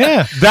 But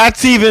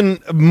that's even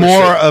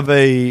more of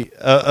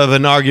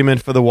an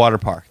argument for the water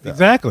park. Though.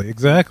 Exactly.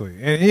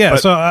 And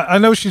so I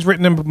know she's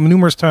written them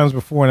numerous times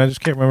before, and I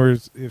just can't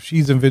remember if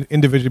she's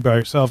individually by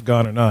herself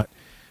gone or not.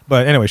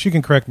 But anyway, she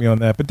can correct me on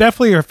that. But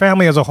definitely her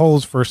family as a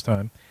whole's first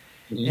time.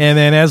 Mm-hmm. And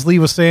then, as Lee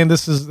was saying,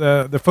 this is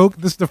the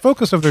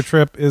focus of their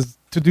trip is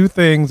to do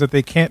things that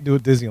they can't do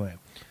at Disneyland.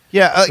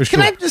 Yeah,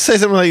 can I just say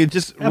something like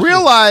just Absolutely.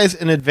 Realize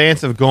in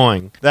advance of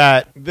going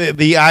that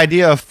the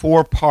idea of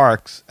 4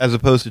 parks as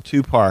opposed to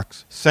 2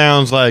 parks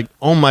sounds like,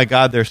 oh my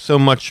God, there's so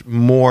much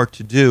more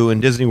to do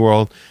in Disney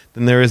World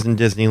than there is in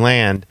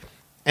Disneyland.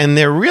 And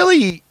there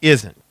really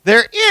isn't.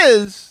 There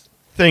is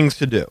things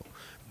to do.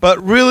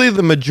 But really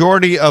the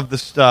majority of the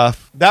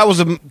stuff, that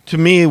was, to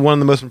me, one of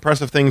the most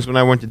impressive things when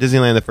I went to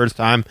Disneyland the first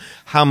time,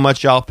 how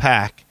much y'all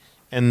pack.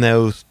 And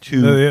those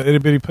 2 itty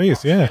bitty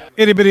place,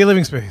 itty bitty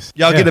living space.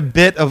 Y'all get a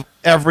bit of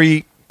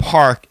every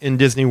park in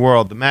Disney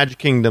World, the Magic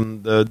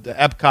Kingdom, the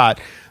Epcot,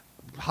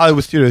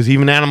 Hollywood Studios,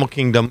 even Animal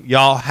Kingdom.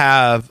 Y'all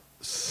have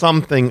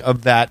something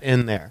of that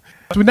in there.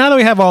 So now that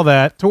we have all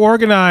that, to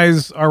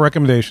organize our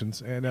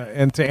recommendations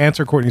and to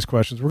answer Courtney's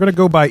questions, we're going to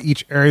go by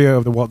each area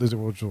of the Walt Disney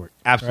World Resort.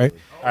 Absolutely.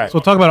 Right? All right. So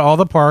we'll talk about all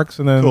the parks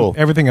and then Cool.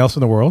 everything else in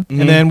the world.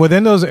 And then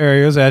within those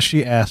areas, as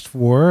she asked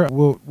for,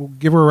 we'll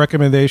give her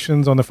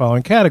recommendations on the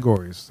following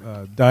categories.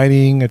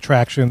 Dining,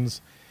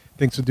 attractions,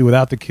 things to do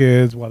without the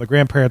kids while the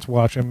grandparents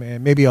watch them,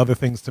 and maybe other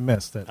things to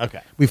miss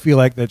that we feel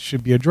like that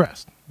should be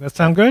addressed. That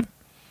sound good?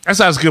 That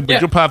sounds good, but Yeah.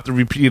 you'll probably have to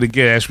repeat it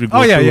again as we go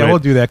Oh, yeah, through yeah, it. we'll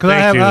do that. Because I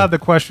Thank you. have the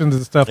questions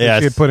and stuff that Yes.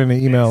 she had put in the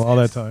email all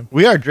that time.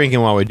 We are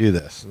drinking while we do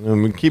this. I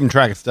mean, keeping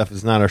track of stuff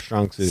is not our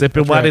strong suit.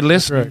 Sipping while right, they that's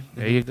listen. right.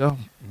 There you go.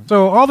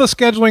 So all the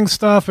scheduling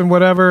stuff and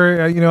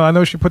whatever, I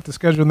know she put the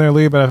schedule in there,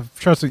 Lee, but I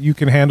trust that you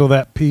can handle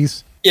that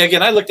piece. Yeah,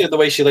 again, I looked at the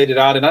way she laid it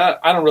out, and I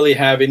don't really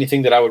have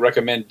anything that I would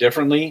recommend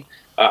differently.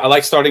 I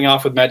like starting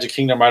off with Magic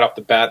Kingdom right off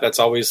the bat. That's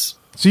always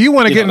So you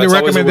want to get into that's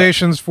always a way.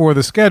 recommendations for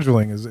the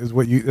scheduling is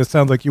what it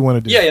sounds like you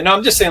want to do. Yeah, no,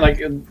 I'm just saying, like,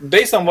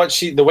 based on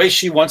the way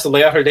she wants to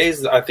lay out her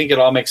days, I think it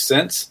all makes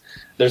sense.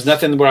 There's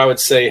nothing where I would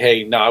say,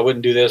 hey, no, I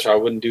wouldn't do this or I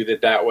wouldn't do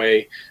it that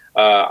way.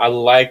 I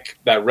like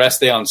that rest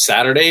day on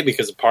Saturday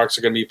because the parks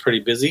are going to be pretty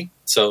busy.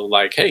 So,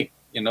 like, hey,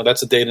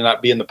 that's a day to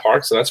not be in the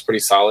park, so that's pretty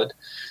solid.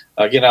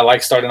 Again, I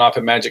like starting off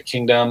at Magic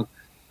Kingdom.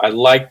 I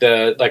like kind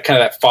of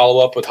that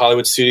follow up with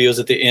Hollywood Studios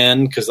at the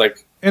end because,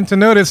 like, And to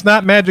note, it's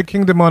not Magic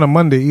Kingdom on a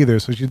Monday either,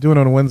 so she's doing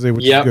it on a Wednesday,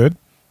 which is good.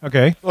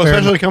 Okay. Well, fair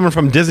especially coming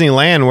from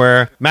Disneyland,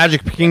 where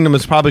Magic Kingdom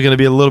is probably going to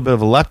be a little bit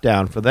of a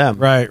letdown for them.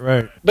 Right.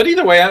 But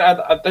either way,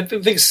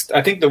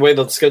 I think the way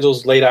the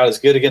schedule's laid out is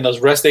good. Again, those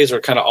rest days are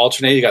kind of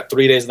alternating. You got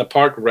 3 days in the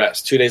park,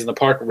 rest. 2 days in the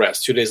park,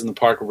 rest. 2 days in the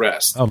park,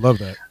 rest. I love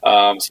that.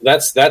 So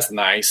that's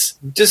nice.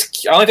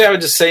 Just only thing I would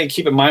just say,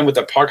 keep in mind with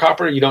the park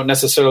hopper, you don't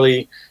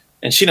necessarily,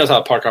 and she knows how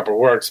the park hopper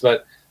works,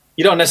 but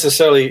you don't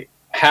necessarily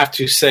have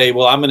to say,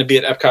 well, I'm going to be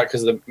at Epcot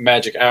because of the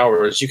magic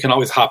hours. You can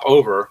always hop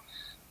over,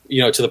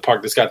 to the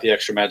park that's got the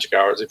extra magic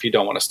hours if you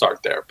don't want to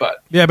start there. But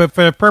Yeah, but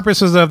for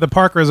purposes of the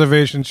park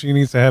reservation, she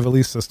needs to have at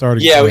least a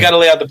starting yeah, we point. got to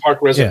lay out the park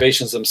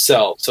reservations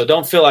themselves. So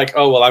don't feel like,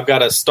 oh, well, I've got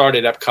to start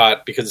at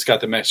Epcot because it's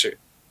got the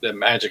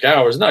magic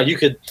hours. No, you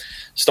could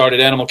start at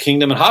Animal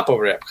Kingdom and hop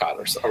over to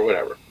Epcot or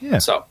whatever. Yeah.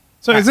 So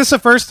is this the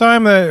first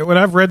time that when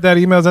I've read that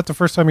email, is that the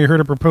first time you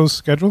heard a proposed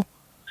schedule?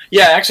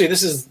 yeah, actually, we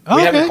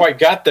Okay. haven't quite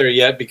got there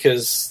yet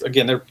because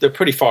again, they're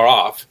pretty far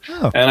off.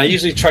 Oh. And I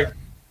usually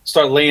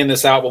start laying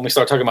this out when we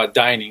start talking about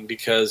dining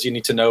because you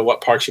need to know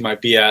what parks you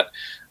might be at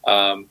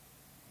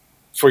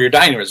for your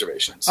dining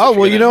reservations. Oh, if you're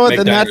well, you gonna know what? make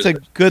Then dining that's a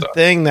reservations. good So-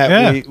 thing that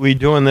Yeah. we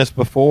doing this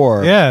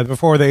before. Yeah,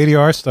 before the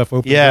ADR stuff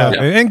opens Yeah. up.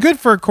 Yeah. And good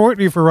for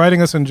Courtney for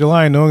writing us in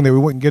July knowing that we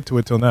wouldn't get to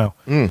it till now.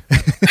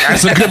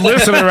 That's a good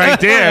listener right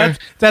there.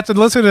 That's a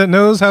listener that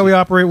knows how we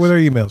operate with our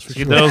emails. For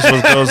She sure. knows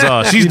what goes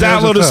on. She's She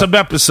knows what's downloaded up. some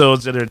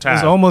episodes in her It's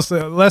time. almost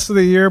less of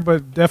the year,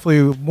 but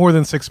definitely more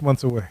than 6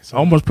 months away. So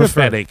Almost good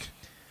for her. prophetic.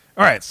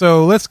 All right,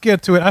 so let's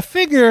get to it. I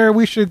figure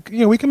we should,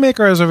 we can make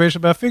our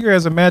reservation, but I figure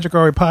as a Magic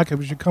RA podcast,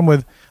 we should come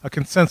with a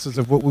consensus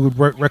of what we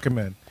would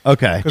recommend.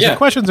 Okay. Because Yeah. the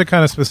questions are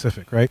kind of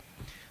specific, right?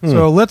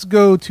 So let's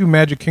go to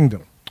Magic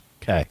Kingdom.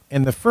 Okay.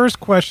 And the first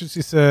question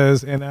she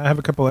says, and I have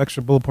a couple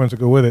extra bullet points to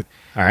go with it.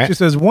 All right. She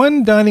says,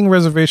 one dining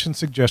reservation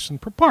suggestion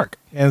per park.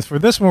 And for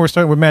this one, we're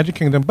starting with Magic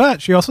Kingdom.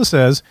 But she also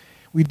says,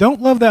 we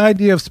don't love the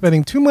idea of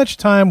spending too much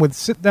time with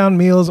sit-down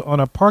meals on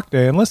a park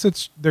day unless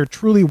they're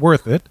truly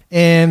worth it.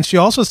 And she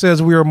also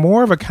says we are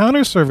more of a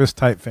counter service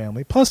type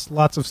family, plus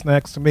lots of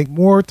snacks to make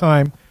more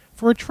time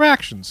for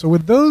attractions. So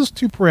with those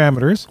two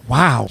parameters,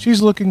 Wow.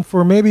 she's looking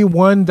for maybe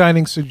one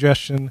dining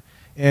suggestion,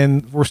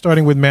 and we're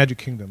starting with Magic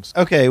Kingdoms.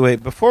 Okay,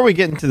 wait. Before we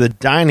get into the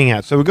dining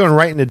out, so we're going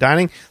right into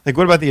dining. Like,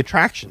 what about the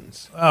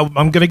attractions? I'm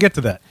going to get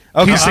to that.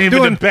 Okay. He's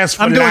saving the best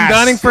for I'm doing last.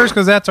 dining first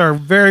because that's our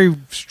very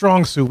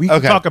strong suit. We can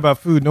Okay. talk about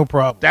food, no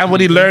problem. That's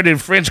what he learned in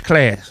French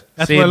class.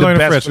 That's Save what I the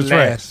learned in best French. for That's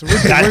right. last. So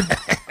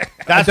we're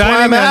That's why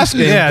dining, I'm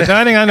asking. Yeah,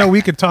 dining. I know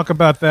we could talk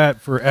about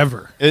that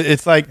forever.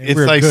 It's like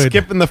We're good.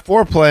 skipping the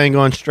foreplay and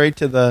going straight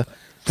to the.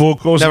 Full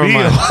course Never meal.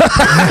 mind.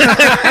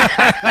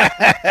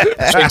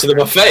 straight to the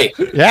buffet.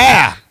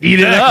 Yeah. Eat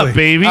it Exactly. up,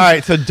 baby. All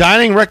right, so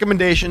dining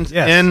recommendations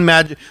Yes. in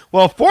Magic.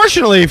 Well,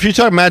 fortunately, if you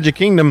talk Magic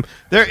Kingdom,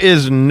 there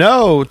is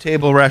no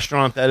table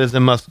restaurant that is a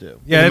must do.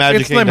 Yeah,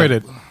 it's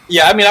limited.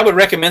 Yeah, I mean, I would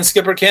recommend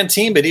Skipper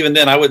Canteen, but even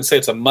then, I wouldn't say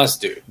it's a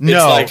must do. No,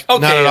 it's like,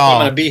 okay, not at if all. I'm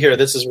going to be here,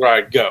 this is where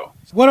I'd go.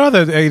 What are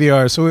the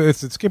ADRs? So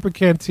it's at Skipper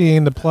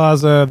Canteen, the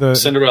Plaza, the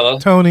Cinderella,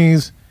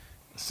 Tony's,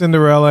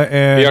 Cinderella,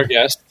 and be our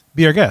guest.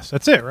 Be Our Guest.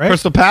 That's it, right?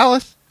 Crystal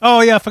Palace. Oh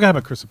yeah, I forgot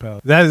about Crystal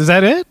Palace. Is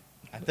that it?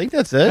 I think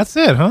that's it. That's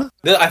it, huh?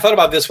 I thought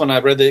about this when I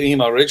read the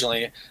email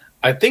originally.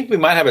 I think we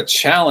might have a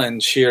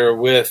challenge here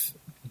with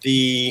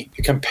the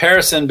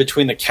comparison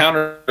between the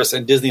counter service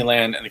in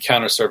Disneyland and the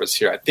counter service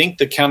here. I think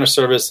the counter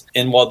service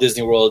in Walt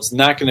Disney World is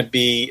not going to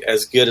be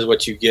as good as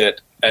what you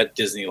get at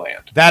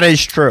Disneyland. That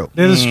is true.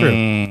 It is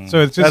true.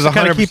 So it's just That's to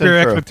kind of keep 100%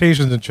 your true.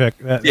 expectations in check.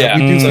 Yeah.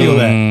 We do feel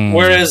that.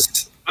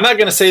 Whereas I'm not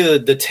going to say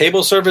that the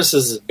table service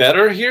is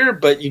better here,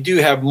 but you do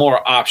have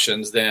more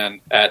options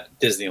than at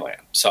Disneyland.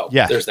 So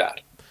Yeah. there's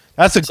that.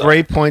 That's a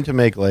great point to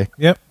make, Lee.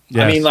 Yep.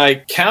 I mean,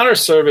 like counter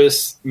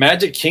service,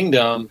 Magic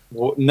Kingdom,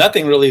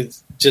 nothing really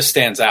just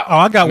stands out. Oh,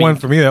 I got one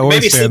for me that always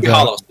maybe stands Sleepy out.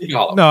 Hollow. Sleepy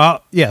Hollow.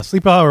 No,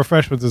 Sleepy Hollow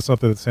Refreshments is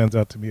something that stands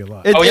out to me a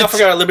lot. Oh, yeah, I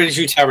forgot Liberty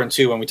Shoe Tavern,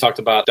 too, when we talked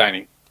about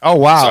dining. Oh,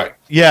 wow. Sorry.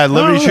 Yeah,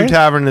 Liberty Shoe okay.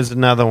 Tavern is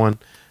another one.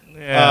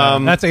 Yeah.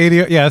 That's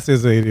ADR. Yeah, this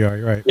is ADR.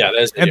 You're right. Yeah,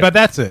 that's But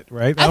that's it,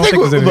 right? I don't think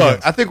there's anything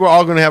else. I think we're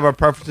all going to have our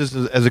preferences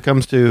as it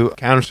comes to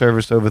counter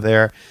service over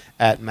there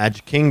at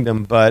Magic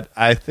Kingdom. But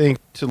I think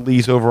to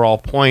Lee's overall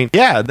point,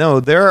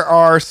 there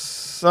are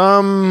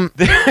some.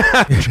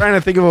 I'm trying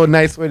to think of a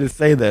nice way to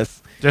say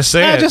this. Just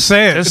say Yeah, it. just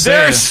say it. Just There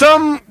say are it.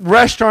 some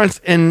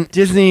restaurants in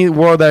Disney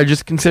World that are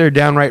just considered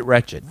downright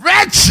wretched.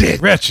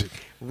 Wretched.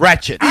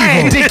 Wretched.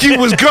 I didn't think you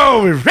was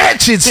going with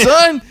wretched,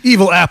 son.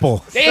 Evil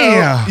Apple.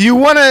 Damn. You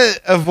want to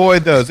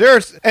avoid those.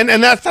 There's and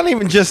that's not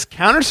even just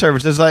counter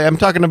services. Like I'm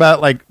talking about,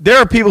 like there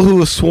are people who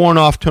have sworn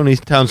off Tony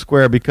Town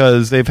Square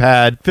because they've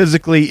had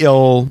physically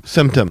ill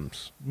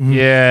symptoms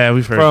Yeah,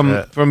 we've heard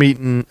that. from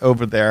eating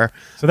over there.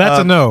 So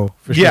that's a no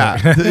for sure. Yeah.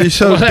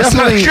 So That's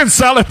not a definitely, good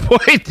solid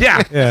point.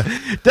 Yeah. Yeah.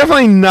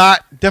 definitely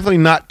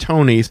not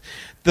Tony's.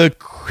 The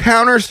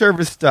counter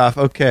service stuff.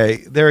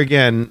 Okay, there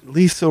again,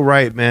 Lee's so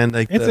right, man.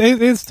 Like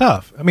It's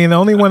tough. I mean, the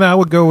only one I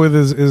would go with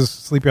is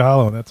Sleepy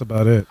Hollow, and that's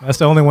about it. That's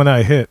the only one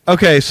I hit.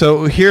 okay,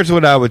 so here's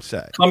what I would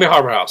say. Columbia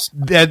Harbor House.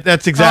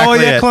 That's exactly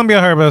oh, yeah, it. Columbia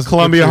Harbor House. is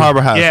Columbia good, too.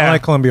 Harbor House. Yeah. I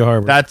like Columbia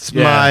Harbor. That's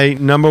Yeah. my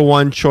number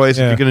one choice.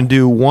 Yeah. If you're going to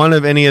do one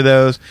of any of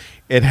those,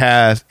 it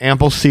has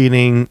ample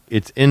seating.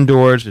 It's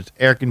indoors. It's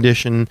air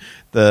conditioned.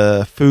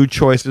 The food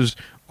choices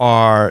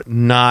are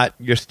not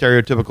your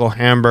stereotypical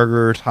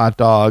hamburgers, hot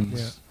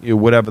dogs,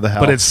 whatever the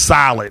hell. But it's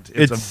solid.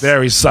 It's a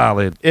very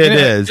solid. It Yeah.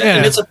 is. Yeah.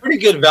 And it's a pretty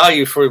good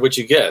value for what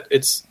you get.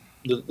 It's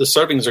the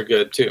servings are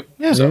good, too.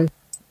 Yeah. So,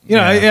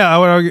 I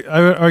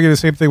would argue the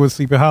same thing with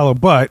Sleepy Hollow,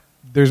 but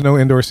there's no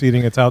indoor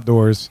seating; it's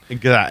outdoors.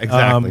 Exactly.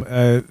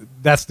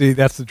 That's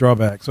the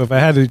drawback. So if I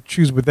had to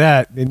choose with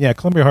that, then yeah,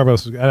 Columbia Harbor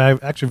House. And I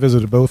actually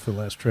visited both for the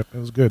last trip. It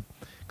was good.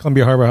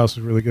 Columbia Harbor House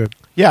was really good.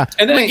 Yeah.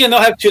 and then again, they'll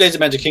have 2 days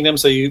of Magic Kingdom,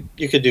 so you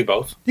could do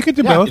both. You could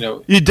do Yeah, both. You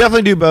know, You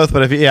definitely do both,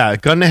 but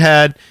gun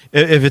ahead.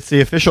 If it's the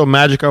official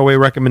Magic Our Way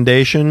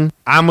recommendation,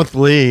 I'm with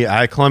Lee.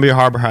 Columbia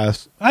Harbor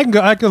House. I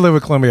could live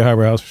with Columbia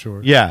Harbor House for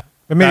sure. Yeah.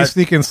 But maybe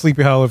sneak in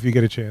Sleepy Hollow if you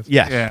get a chance.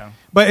 Yes. Yeah.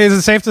 But is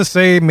it safe to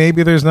say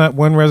maybe there's not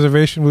one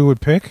reservation we would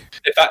pick?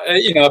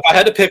 if I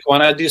had to pick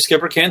one, I'd do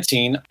Skipper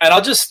Canteen, and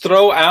I'll just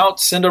throw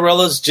out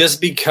Cinderella's just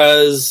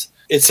because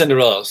it's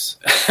Cinderella's.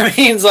 I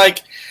mean, it's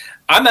like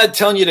I'm not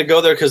telling you to go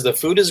there because the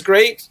food is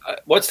great.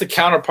 What's the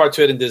counterpart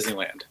to it in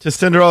Disneyland? To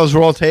Cinderella's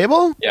Royal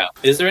Table? Yeah,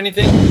 is there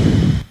anything?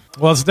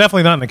 Well, it's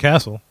definitely not in the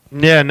castle.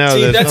 Yeah, no.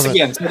 See, there's that's nothing.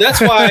 again. So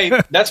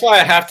that's why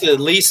I have to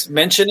at least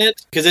mention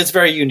it because it's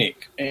very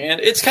unique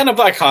and it's kind of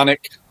iconic.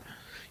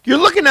 You're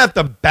looking at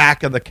the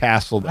back of the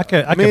castle. Though. I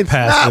could it's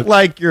pass not it.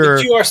 like you're.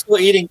 But you are still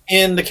eating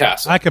in the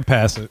castle. I could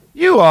pass it.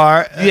 You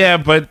are. Yeah,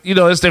 but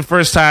it's their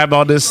first time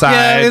on this side.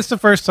 Yeah, it's the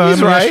first time.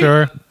 He's yeah, right.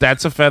 sure.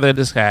 That's a feather in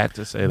his hat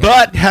to say that.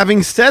 But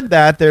having said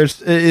that,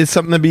 there's is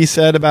something to be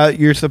said about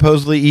you're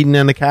supposedly eating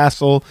in the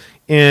castle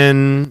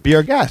in Be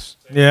Our Guest.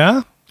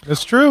 Yeah,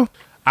 that's true.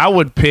 I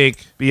would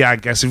pick I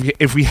guess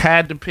if we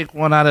had to pick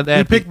one out of that.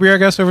 You pick Beer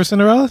Guest over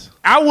Cinderella's?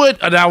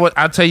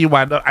 I'll tell you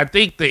why. No, I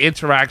think the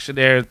interaction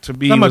there to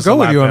me I'm going was to go a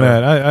with lot you on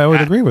better. that. I would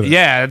agree with it.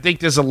 Yeah, I think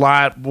there's a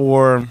lot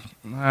more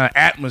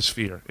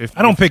atmosphere.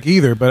 I don't pick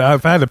either, but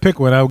if I had to pick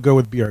one, I would go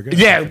with Beer Guest.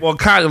 Yeah, well,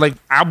 kind of like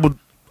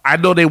I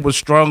know they were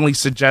strongly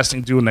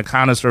suggesting doing the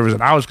counter service,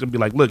 and I was going to be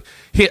like, look,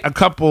 hit a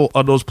couple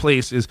of those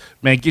places,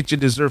 man, get your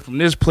dessert from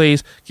this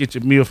place, get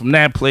your meal from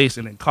that place,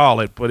 and then call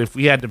it. But if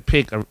we had to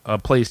pick a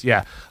place,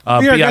 Beer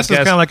Guest is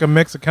kind of like a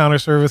mix of counter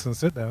service and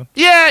sit down.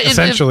 yeah,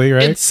 essentially,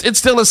 right? It's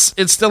still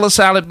a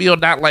solid meal,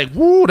 not like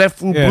woo, that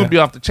food blew me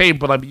off the chain.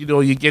 But I mean,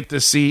 you get to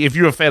see if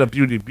you're a fan of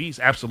Beauty and the Beast,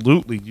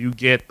 absolutely, you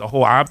get the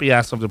whole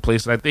ambiance of the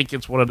place, and I think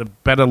it's one of the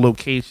better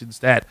locations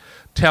that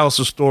tells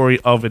the story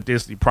of a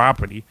Disney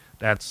property.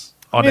 That's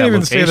on I can't that even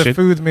location. say the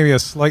food's maybe a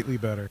slightly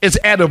better. It's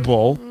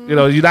edible. You're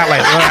not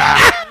like,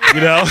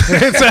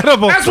 It's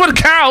edible. That's what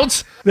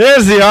counts.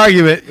 There's the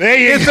argument.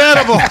 It's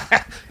edible.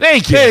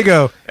 Thank you. There you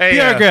go. Hey,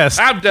 Beer Guest.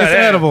 I'm done. It's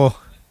Yeah. edible.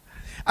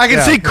 I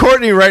can see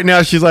Courtney right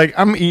now. She's like,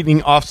 I'm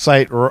eating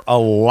off-site a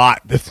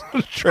lot this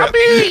trip.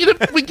 I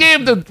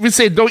mean, we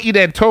said don't eat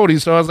at Tony,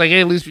 so I was like, hey,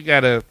 at least we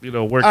gotta, work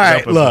All it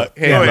right, up. a look.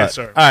 bit. Hey, Go look. ahead,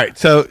 sir. All right,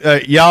 so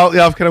y'all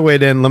kind of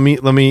weighed in. Let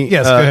me.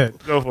 Yes, go ahead.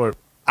 Go for it.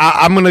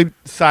 I'm going to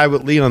side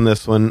with Lee on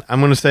this one.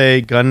 I'm going to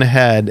say gun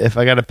ahead. If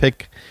I got to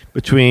pick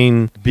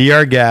between Be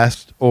Our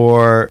Guest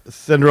or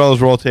Cinderella's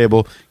Royal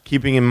Table,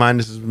 keeping in mind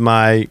this is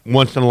my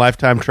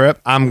once-in-a-lifetime trip,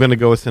 I'm going to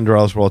go with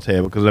Cinderella's Royal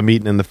Table because I'm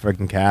eating in the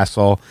freaking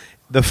castle.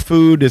 The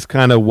food is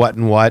kind of what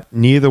and what.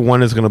 Neither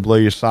one is going to blow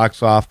your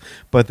socks off,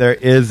 but there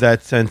is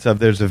that sense of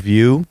there's a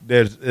view.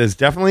 There's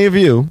definitely a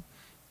view.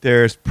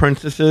 There's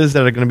princesses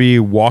that are going to be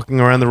walking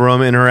around the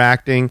room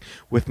interacting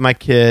with my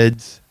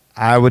kids.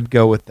 I would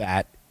go with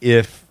that.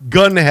 If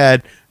gun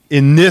ahead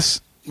in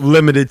this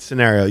limited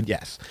scenario,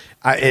 yes.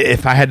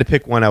 If I had to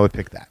pick one, I would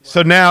pick that.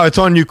 So now it's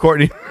on you,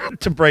 Courtney,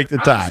 to break the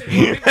tie.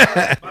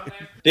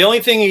 The only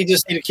thing you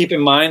just need to keep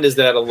in mind is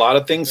that a lot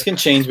of things can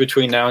change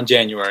between now and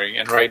January.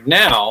 And right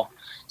now,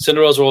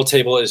 Cinderella's roll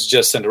table is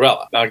just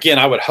Cinderella. Now, again,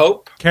 I would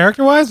hope.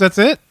 Character-wise, that's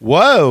it?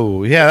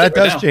 Whoa. Yeah, that Right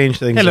does now. change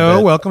things. a Hello,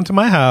 bit. welcome to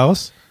my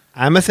house.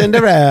 I'm a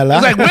Cinderella.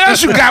 It's like, where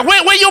else you got?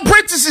 Where your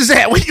princesses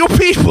at? Where your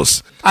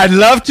peoples? I'd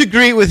love to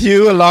greet with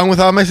you along with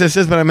all my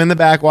sisters, but I'm in the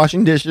back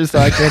washing dishes, so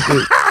I can't do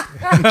it.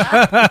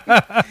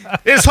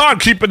 It's hard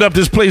keeping up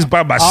this place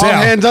by myself. All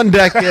hands on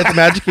deck at the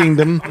Magic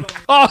Kingdom.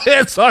 All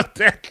hands on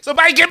deck.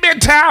 Somebody give me a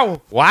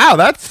towel. Wow,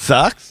 that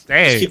sucks.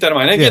 Dang. Keep that in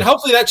mind. And again,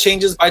 hopefully that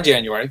changes by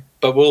January,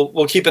 but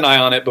we'll keep an eye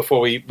on it before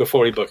we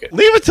book it.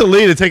 Leave it to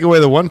Lee to take away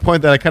the one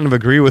point that I kind of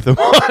agree with him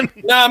on.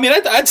 No, I mean,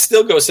 I'd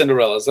still go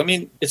Cinderella's. I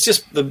mean, it's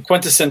just the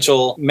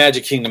quintessential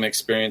Magic Kingdom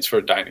experience for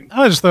dining.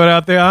 I'll just throw it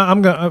out there.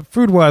 I'm gonna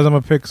food-wise, I'm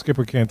gonna pick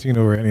Skipper Canteen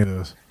over any of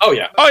those. Oh,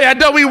 yeah. Oh, yeah, I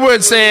know we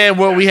weren't saying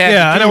what we had.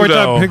 Yeah, to I know do, we're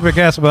though. talking Pickwick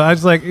Castle, but I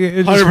just like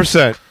it just,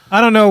 100%.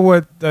 I don't know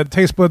what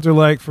taste buds are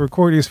like for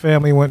Courtney's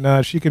family and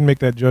whatnot. She can make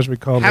that judgment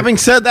call. Having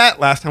said that,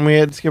 last time we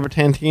had Skipper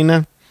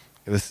Tantina,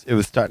 it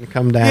was starting to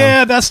come down.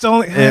 yeah, that's the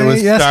only. It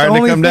was that's the starting to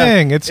only come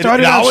thing. down. It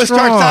started out always strong.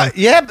 starts out.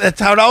 Yeah, that's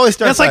how it always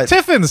starts. That's like out.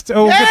 Tiffin's.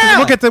 Oh, Yeah.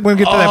 we'll get to when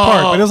we get to that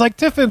part. But it was like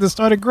Tiffin's. It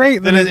started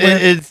great. Then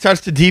it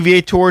starts to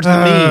deviate towards the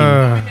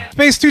mean.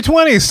 Space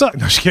 220 suck.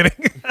 No, just kidding.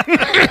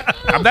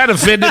 I'm not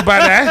offended by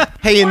that.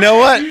 Hey, you know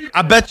what?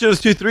 I bet you those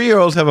 2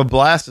 3-year-olds have a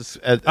blast.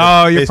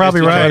 Oh, you're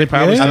probably right.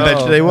 Probably Yeah. I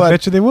bet you they I would.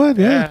 bet you they would.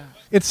 Yeah. Yeah.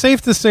 It's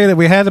safe to say that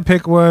we had to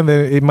pick one.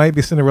 That it might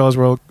be Cinderella's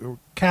Royal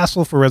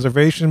Castle for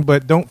reservation,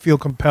 but don't feel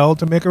compelled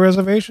to make a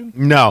reservation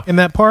No. in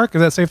that park.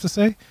 Is that safe to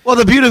say? Well,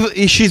 the beautiful,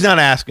 she's not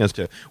asking us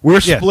to. We're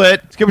Yes.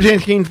 split. Skipper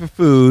Tantina for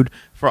food,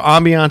 for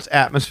ambiance,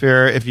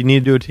 atmosphere. If you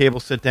need to do a table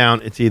sit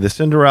down, it's either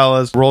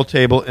Cinderella's roll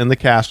table in the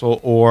castle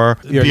or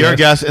Your be our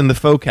guest. guest in the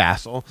faux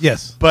castle.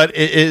 Yes. But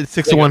it's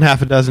 6 to 1,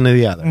 half a dozen of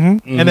the other.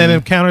 And then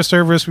in counter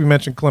service, we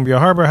mentioned Columbia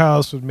Harbor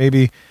House with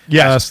maybe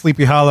Yes.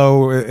 Sleepy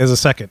Hollow as a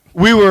second.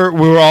 We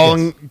were all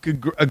in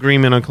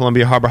agreement on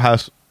Columbia Harbor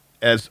House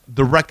as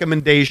the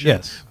recommendation.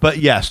 Yes. But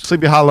yes,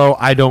 Sleepy Hollow,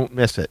 I don't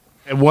miss it.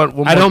 And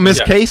one I don't miss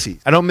Yeah.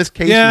 Casey's. I don't miss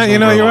Casey's. Yeah, you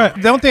know, overall. you're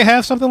right. Don't they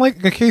have something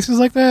like cases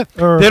like that?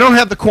 Or They don't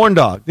have the corn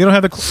dog. They don't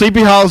have the.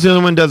 Sleepy Hollow's the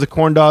only one that does a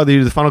corn dog. They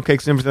do the funnel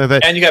cakes and everything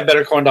like that. And you got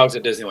better corn dogs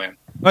at Disneyland.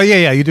 Oh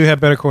yeah, you do have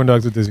better corn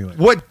dogs at Disneyland.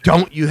 What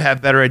don't you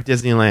have better at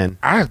Disneyland?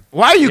 I,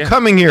 Why are you Yeah.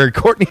 coming here,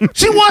 Courtney?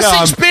 she wants No, to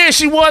I'm- experience.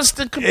 She wants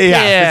to compare.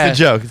 Yeah, it's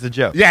a joke. It's a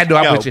joke. Yeah, no,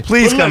 I'm Yo, with you.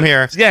 Please But come look,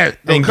 here. Yeah,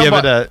 no, and come give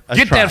on. it a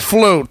Get try. that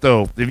float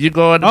though. If you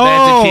go in the Oh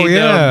Magic Kingdom,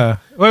 yeah.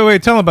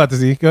 Wait. Tell them about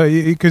this,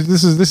 because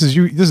this is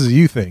a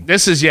you thing.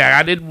 this is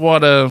I didn't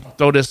want to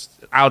throw this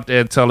out there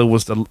until it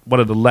was one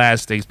of the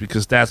last things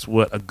because that's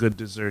what a good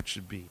dessert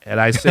should be. And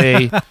I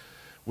say,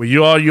 when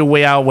you're on your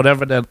way out,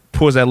 whatever that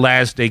pulls that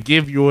last day,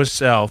 give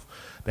yourself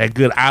that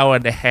good hour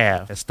and a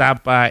half and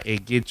stop by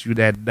and get you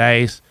that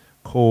nice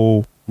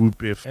cold root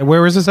beer. And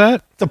where is this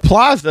at? The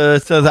plaza.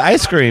 It's the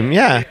ice cream.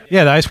 Yeah.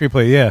 Yeah, the ice cream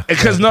place. Yeah.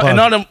 Because Yeah, and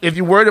on them, if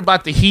you're worried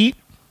about the heat,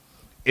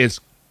 it's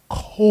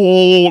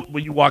cold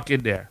when you walk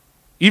in there.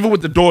 Even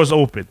with the doors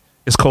open,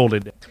 it's cold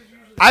in there.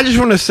 I just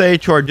want to say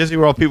to our Disney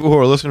World people who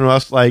are listening to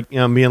us, like, you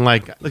know, being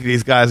like, look at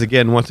these guys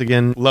again, once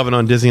again, loving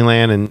on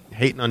Disneyland and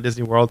hating on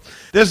Disney World.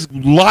 There's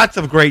lots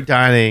of great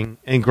dining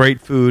and great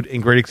food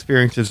and great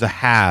experiences to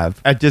have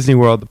at Disney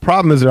World. The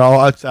problem is they're all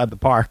outside the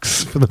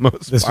parks for the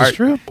most This is part.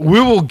 true. We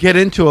will get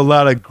into a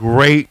lot of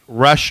great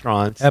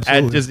restaurants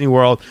Absolutely. at Disney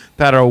World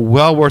that are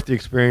well worth the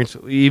experience,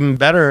 even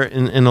better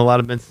in a lot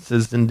of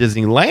instances than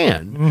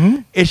Disneyland. Mm-hmm.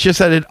 It's just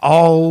that it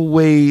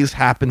always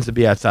happens to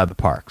be outside the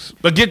parks.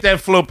 But get that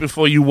float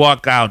before you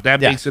walk out.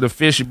 That Yeah. makes it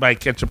official. You might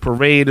catch a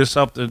parade or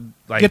something.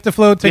 Like Get the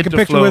float, take a get the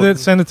picture float. with it,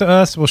 send it to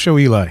us. We'll show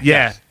Eli.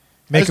 Yeah.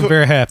 Make That's him what-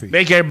 very happy.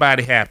 Make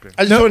everybody happy.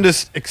 I just wanted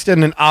to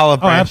extend an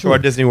olive branch to our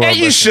absolutely. Disney World. And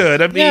you listeners.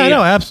 should. I mean, Yeah,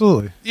 no,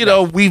 absolutely. you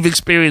know, we've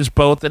experienced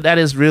both, and that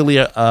is really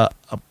a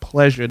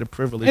pleasure and a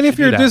privilege. And if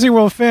to you're do a that. Disney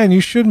World fan,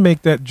 you should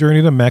make that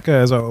journey to Mecca,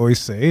 as I always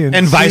say,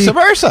 And vice see-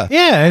 versa.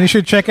 Yeah, and you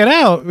should check it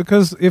out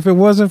because if it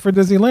wasn't for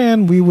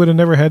Disneyland, we would have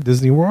never had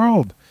Disney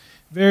World.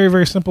 Very,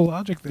 very simple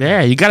logic there.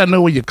 yeah, you got to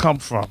know where you come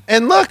from.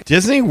 And look,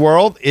 Disney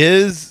World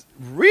is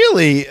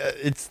really,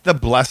 it's the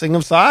blessing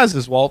of size,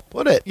 as Walt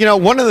put it. You know,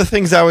 one of the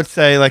things I would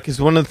say, like,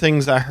 is one of the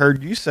things I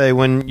heard you say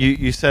when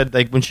you said,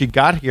 like, when she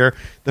got here,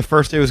 the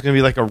first day was going to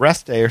be like a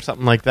rest day or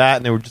something like that,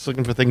 and they were just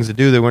looking for things to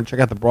do. They went to check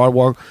out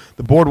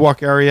the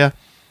boardwalk area.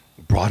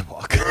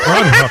 Broadwalk.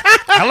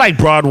 I like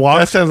Broadwalk.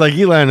 That sounds like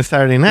Eli on a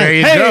Saturday night. There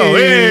you Hey! go.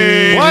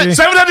 Hey. What?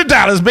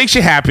 $700 makes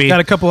you happy. Got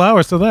a couple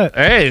hours to that.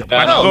 Hey,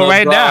 might No, go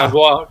right broad now.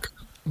 walk.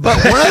 But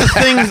one of the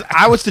things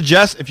I would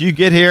suggest, if you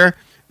get here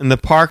and the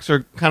parks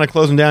are kind of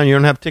closing down, you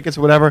don't have tickets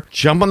or whatever,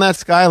 jump on that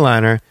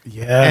Skyliner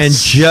Yes. and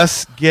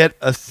just get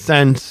a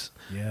sense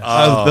Yes.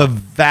 of the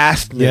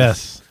vastness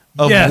Yes.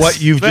 of Yes.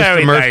 what you've just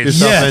Very immersed nice.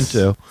 yourself Yes.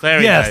 into.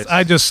 Very yes, nice.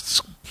 I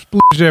just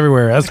splooged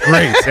everywhere. That's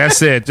great.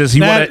 That's it. Just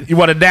you That-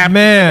 want to nap,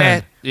 Man,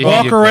 that? There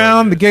walk you go.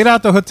 around, get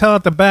out the hotel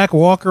at the back,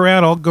 walk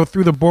around. I'll go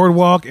through the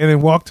boardwalk and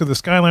then walk to the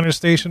Skyliner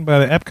station by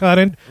the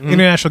Epcot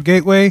International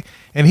Gateway.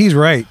 And he's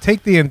right.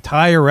 Take the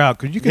entire route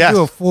because you can Yes.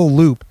 do a full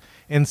loop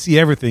and see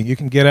everything. You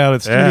can get out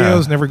at Yeah.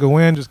 studios, never go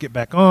in, just get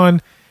back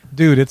on.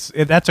 Dude,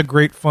 that's a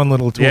great, fun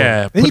little tour.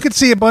 Yeah, Then you could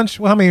see a bunch.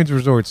 Well, how many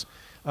resorts?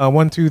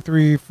 1, 2,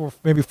 3, 4,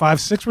 maybe 5,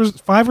 6,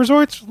 5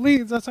 resorts. Lee,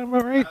 does that sound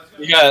about right?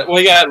 You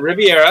got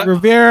Riviera.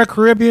 Riviera,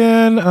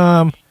 Caribbean,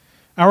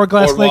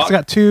 Hourglass Boardwalk. Lake's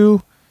got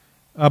 2.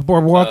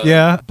 Boardwalk,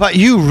 yeah. But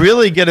you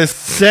really get a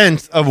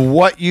sense of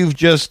what you've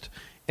just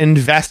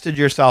invested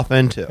yourself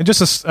into. And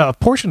just a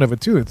portion of it,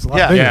 too. It's a lot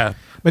Yeah. bigger. Yeah.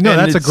 But no, And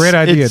that's a great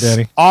idea, it's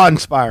Danny.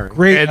 Awe-inspiring.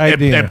 Great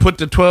idea. And put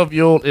the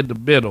 12-year-old in the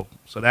middle,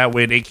 so that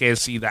way they can't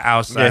see the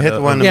outside. Yeah, hit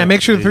the one in the Yeah, middle.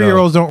 make sure the There you go.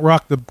 3-year-olds don't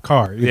rock the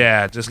car.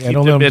 Yeah, just keep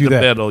don't them let 'em in do the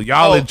that. middle.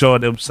 Y'all Oh, enjoy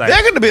them sights.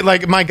 They're going to be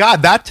like, my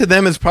God, that to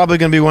them is probably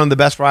going to be one of the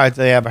best rides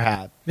they ever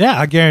had. Yeah,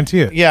 I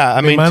guarantee it. Yeah,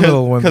 I mean, my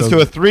little one because does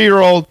to a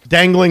 3-year-old,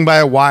 dangling by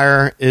a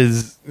wire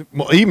is,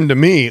 well, even to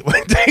me,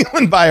 like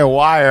dangling by a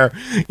wire,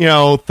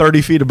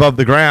 30 feet above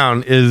the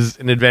ground is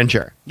an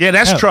adventure. Yeah,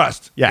 that's Yeah.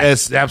 trust. Yeah.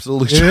 That's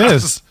absolutely It trust.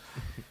 is.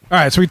 All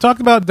right, so we talked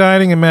about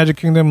dining in Magic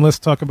Kingdom. Let's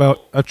talk about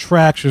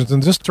attractions.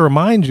 And just to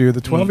remind you, the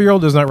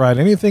 12-year-old does not ride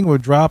anything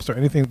with drops or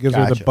anything that gives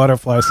her the Gotcha.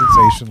 butterfly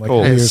sensation. Like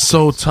Cool. it It's is.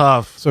 so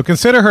tough. So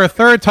consider her a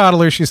third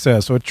toddler, she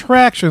says. So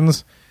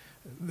attractions,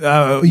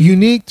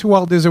 unique to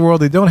Walt Disney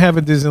World, they don't have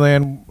in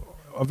Disneyland.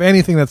 Of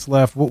anything that's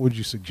left, what would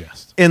you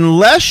suggest?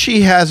 Unless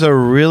she has a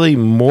really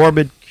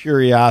morbid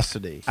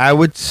curiosity, I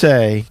would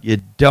say you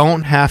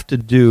don't have to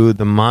do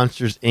the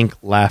Monsters, Inc.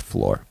 laugh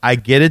floor. I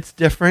get it's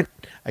different.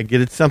 I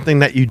get it's something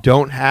that you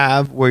don't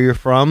have where you're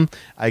from.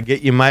 I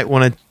get you might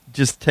want to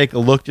just take a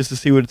look just to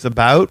see what it's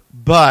about,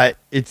 but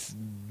it's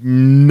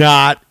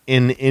not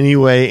in any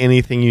way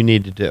anything you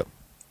need to do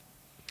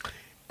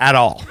at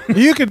all.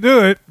 You could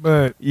do it,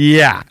 but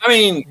Yeah. I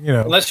mean, You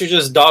know. unless you're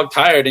just dog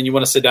tired and you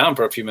want to sit down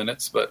for a few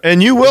minutes, but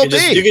And you will you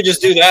be. could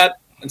just do that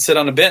and sit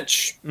on a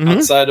bench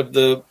outside of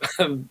the,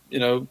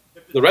 the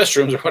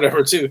restrooms or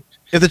whatever too.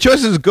 If the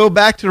choice is go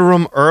back to the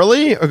room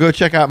early or go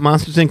check out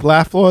Monsters, Inc.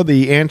 laugh floor,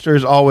 the answer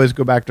is always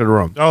go back to the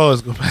room. Oh,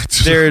 let's go back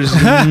to There's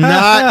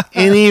not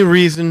any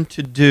reason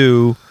to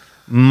do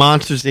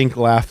Monsters, Inc.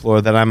 laugh floor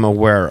that I'm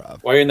aware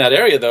of. While you're in that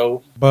area,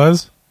 though,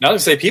 Buzz? now they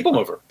say People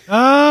Mover.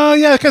 Oh,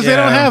 yeah, because they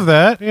don't Yeah. have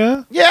that.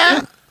 Yeah.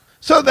 Yeah.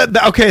 So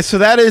so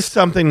that is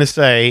something to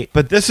say,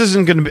 but this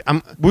isn't going to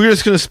be. We're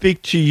just going to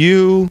speak to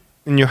you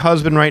and your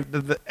husband, right,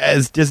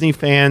 as Disney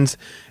fans,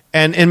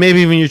 and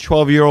maybe even your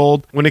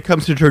 12-year-old. When it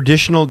comes to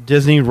traditional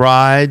Disney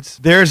rides,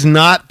 there's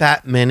not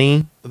that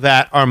many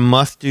that are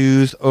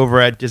must-dos over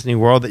at Disney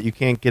World that you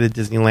can't get at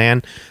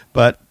Disneyland.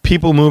 But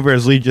People Mover,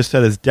 as Lee just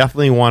said, is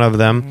definitely one of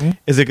them. Mm-hmm.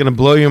 Is it going to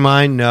blow your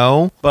mind?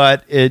 No,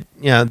 but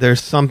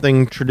there's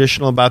something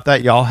traditional about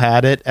that. Y'all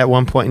had it at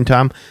one point in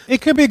time.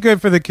 It could be good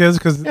for the kids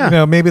because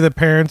Yeah. maybe the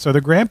parents or the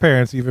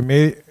grandparents even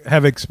may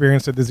have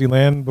experience at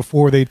Disneyland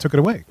before they took it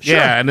away.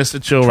 Yeah, and it's a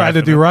chill Tried ride to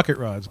for do them. rocket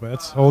rods, but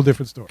that's a whole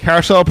different story.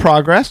 Carousel of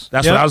Progress.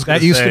 That's Yep, what I was going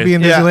that used to be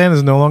in Yeah. Disneyland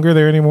is no longer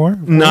there anymore.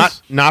 of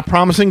course. Not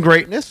promising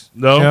greatness.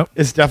 No. Yep.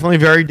 It's definitely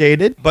very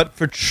dated, but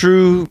for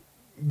true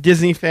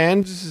Disney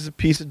fans, this is a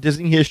piece of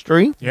Disney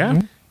history Yeah.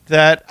 Mm-hmm.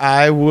 that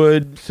I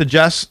would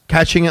suggest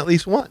catching at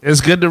least once.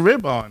 It's good to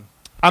rib on.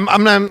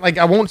 I'm not like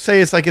I won't say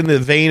it's like in the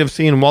vein of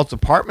seeing Walt's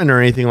apartment or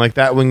anything like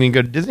that when you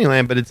go to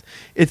Disneyland, but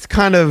it's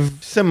kind of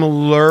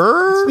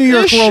similar. It's New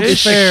York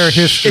World's Fair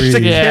history. It's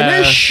Yeah.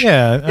 akin-ish.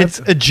 Yeah, It's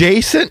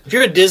adjacent. If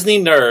you're a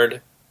Disney nerd,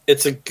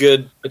 it's a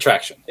good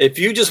attraction. If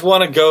you just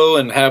want to go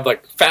and have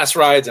like fast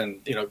rides and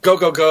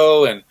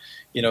go and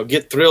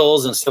get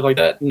thrills and stuff like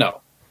that,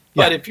 no.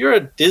 But Yeah. if you're a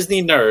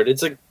Disney nerd,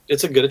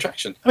 it's a good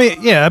attraction.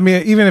 I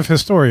mean, even if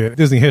Historia,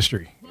 Disney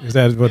history, is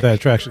that what that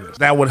attraction is?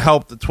 That would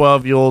help the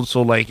 12-year-old.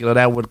 So,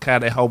 that would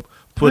kind of help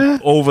put Yeah.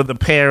 over the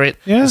parent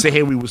Yeah. and say,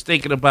 hey, we was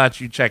thinking about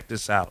you. Check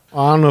this out.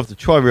 I don't know if the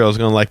 12-year-old is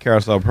going to like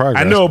Carousel of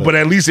Progress. I know, but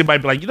at least it might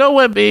be like, you know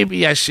what,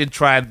 maybe I should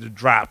try the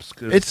drops.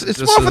 'Cause it's this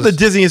more for the is-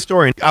 Disney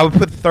historian. I would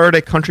put third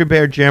at Country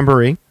Bear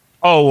Jamboree.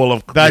 Oh, well,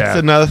 of course. That's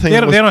another thing. They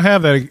that don't, was- they don't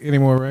have that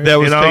anymore, right? that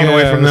was taken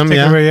away from it was them.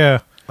 taken Yeah. away, yeah.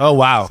 Oh,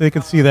 wow. So you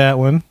can see that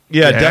one.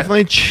 Yeah, Yeah.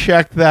 definitely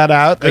check that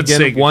out. Good Again,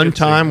 segment, one good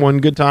time, segment. one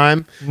good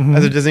time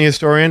as a Disney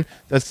historian.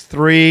 That's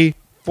 3.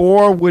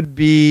 4 would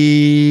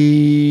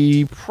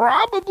be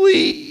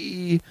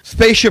probably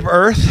Spaceship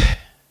Earth.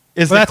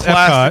 Is Well, the that's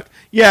classic? Epcot.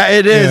 Yeah,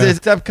 it is. Yeah. It's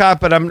Epcot,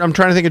 but I'm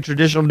trying to think of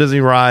traditional Disney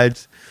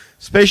rides.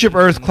 Spaceship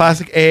Earth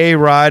classic AA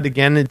ride.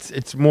 Again,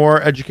 it's more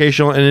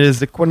educational and it is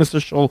the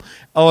quintessential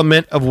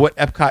element of what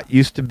Epcot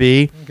used to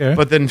be. Okay.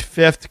 But then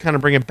 5th, to kind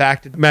of bring it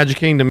back to Magic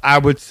Kingdom, I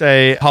would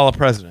say Hall of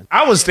Presidents.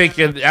 I was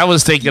thinking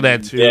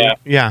that too. Yeah.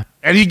 Yeah.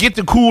 And you get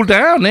to cool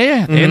down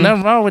there. Ain't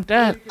nothing wrong with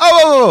that.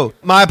 Oh,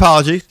 my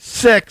apologies.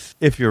 6,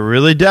 if you're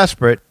really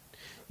desperate,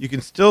 you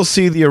can still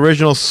see the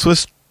original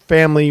Swiss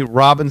Family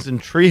Robinson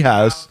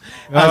Treehouse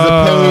as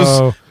Oh.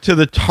 opposed to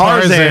the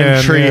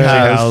Tarzan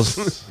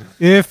Treehouse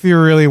If you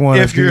really want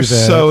to if do you're that.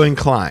 so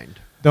inclined.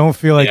 Don't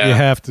feel like you Yeah.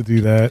 have to do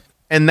that.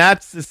 And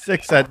that's the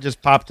 6 that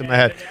just popped in my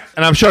head.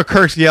 And I'm sure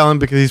Kirk's yelling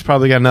because he's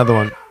probably got another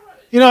one.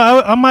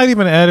 I might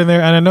even add in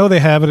there, and I know they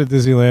have it at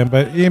Disneyland,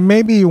 but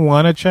maybe you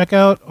want to check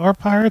out Our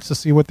Pirates to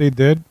see what they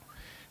did.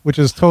 which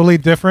is totally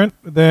different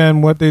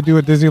than what they do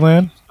at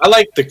Disneyland. I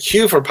like the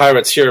queue for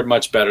Pirates here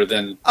much better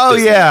than. Oh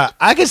Disney. yeah,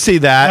 I can see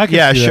that. I can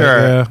Yeah, see that, sure.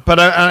 yeah. But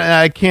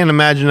I can't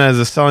imagine that as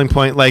a selling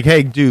point. Like,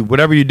 hey, dude,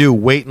 whatever you do,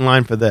 wait in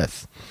line for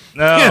this.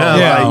 No,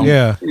 Yeah,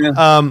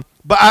 yeah.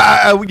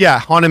 But yeah,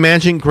 Haunted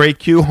Mansion, great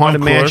queue.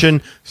 Haunted Of course.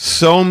 Mansion,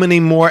 so many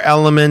more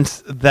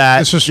elements that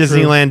This is true.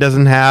 Disneyland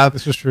doesn't have.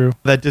 This is true.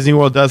 That Disney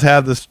World does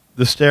have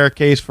the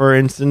staircase, for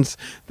instance,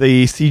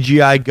 the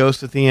CGI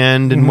ghost at the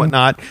end and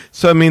whatnot.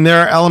 So I mean,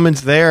 there are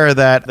elements there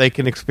that they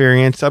can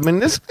experience. I mean,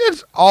 there's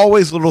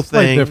always little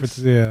Slight things.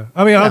 differences, yeah.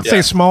 I mean, I'd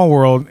say Small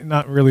World,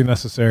 not really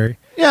necessary.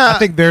 Yeah, I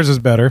think theirs is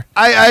better.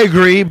 I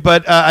agree,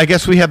 but I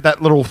guess we have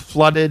that little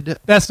flooded.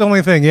 That's the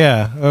only thing,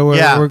 yeah.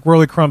 Yeah.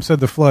 Whirly Crump said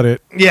to flood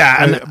it.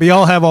 Yeah, and But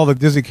y'all have all the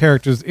Disney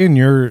characters in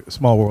your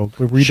Small World,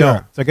 but we Sure.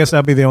 don't. So I guess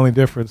that'd be the only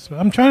difference.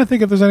 I'm trying to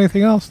think if there's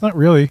anything else. Not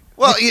really.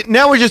 well,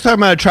 now we're just talking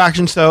about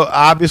attractions. So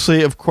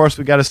obviously, of course,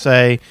 we got to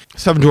say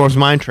Seven Dwarfs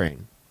Mine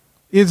Train.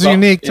 It's Well,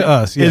 unique to yeah.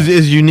 us. Yeah.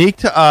 Is unique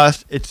to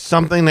us. It's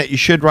something that you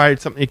should ride.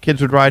 It's something your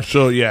kids would ride.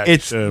 So, yeah,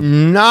 it's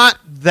not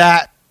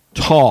that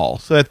tall.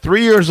 So at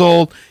 3 years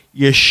old,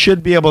 you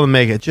should be able to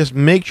make it. Just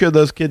make sure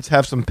those kids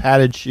have some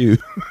padded shoes.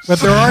 But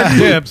there are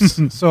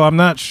dips, so I'm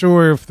not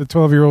sure if the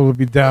 12-year-old would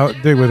be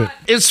dig with it.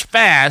 it's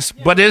fast,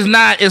 but it's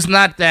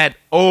not that.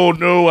 Oh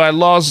no, I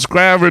lost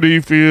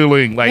gravity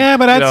feeling. Like Yeah,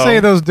 but you I'd know, say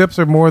those dips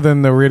are more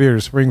than the Radiator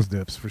Springs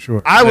dips for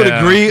sure. I would Yeah.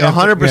 agree Yeah.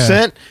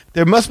 100%.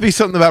 There must be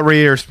something about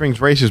Radiator Springs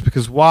racers,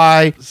 because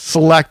why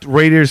select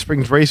Radiator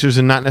Springs racers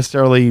and not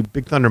necessarily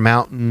Big Thunder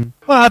Mountain?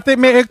 Well, I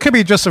think it could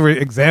be just an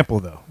example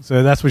though.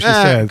 So that's what she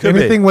Yeah, said. could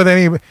be. Anything with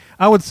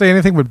I would say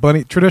anything with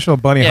traditional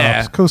bunny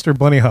Yeah. hops, coaster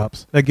bunny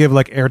hops that give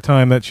like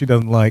airtime that she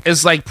doesn't like.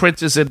 it's like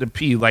Princess and the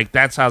Pea. Like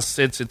that's how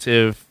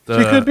sensitive the,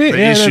 She could be. the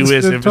Yeah, issue that's-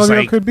 is. the If it's 12-year-old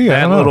like could be. I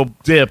that don't know. little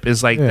dip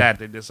is like Yeah. that,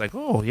 they're just like,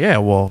 oh yeah,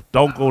 well,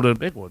 don't go to the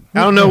big one.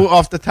 I don't know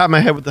off the top of my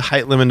head what the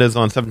height limit is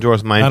on Seven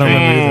Dwarfs Mine I don't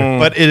Train, remember either.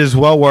 but it is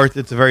well worth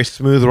it. It's a very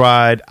smooth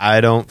ride. I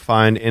don't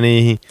find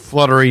any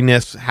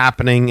flutteriness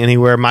happening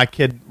anywhere. My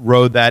kid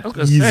rode that I was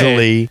gonna say,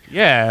 easily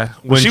yeah,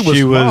 when she was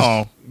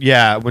small.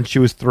 when she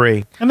was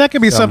 3. And that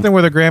could be something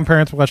where the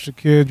grandparents watch the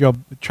kid, y'all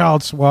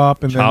child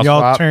swap, and then Child y'all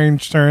swap.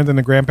 change turns, and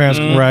the grandparents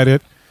can ride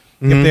it.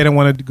 If they don't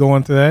want to go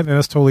into that, and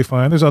that's totally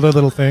fine. There's other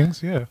little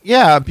things, yeah.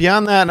 Yeah,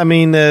 beyond that, I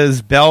mean, there's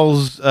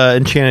Belle's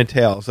Enchanted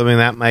Tales. I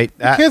mean,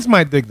 Kids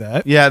might dig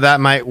that. yeah, that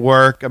might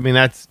work. I mean,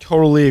 that's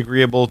totally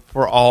agreeable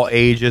for all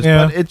ages.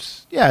 Yeah. But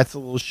it's a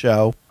little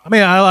show. I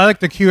mean, I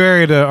like the queue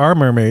area to Our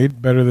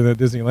Mermaid better than at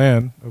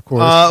Disneyland, of course.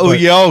 but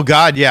Oh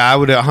God, yeah, I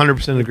would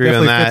 100% agree on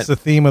definitely that. fits the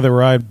theme of the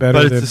ride better.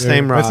 But it's than the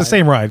same It's the ride.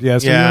 same ride, yeah.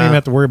 So you Yeah. don't even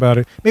have to worry about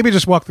it. Maybe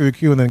just walk through the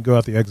queue and then go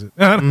out the exit.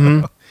 I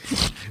don't know.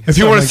 If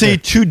you want to like see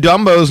that. 2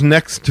 Dumbos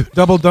next to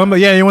Double Dumbo,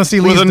 yeah, you want to see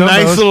with Lee's a Dumbos.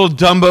 nice little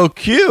Dumbo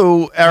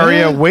queue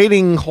area, Yeah.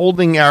 waiting,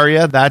 holding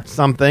area, that's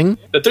something.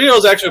 The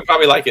 3-year-olds actually would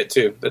probably like it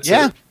too. That's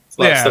Yeah. it's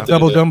a lot of Yeah. stuff to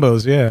Double do.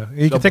 Dumbos, yeah.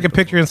 You can take a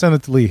picture and send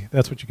it to Lee.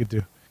 That's what you could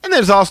do. And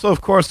there's also,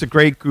 of course, the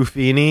Great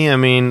Goofini. I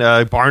mean,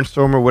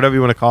 Barnstormer, whatever you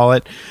want to call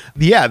it.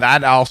 Yeah,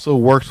 that also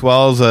works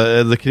well as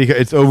the kiddie.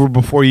 It's over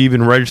before you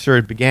even register.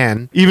 It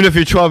began. Even if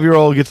your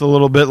 12-year-old gets a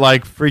little bit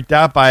like freaked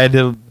out by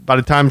it, by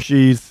the time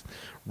she's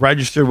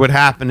registered what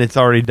happened, it's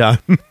already done.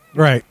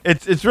 Right.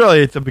 It's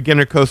really a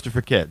beginner coaster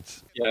for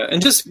kids. Yeah,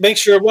 and just make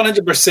sure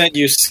 100%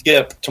 you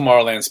skip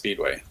Tomorrowland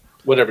Speedway,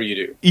 whatever you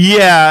do.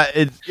 Yeah,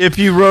 if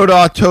you rode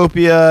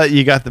Autopia,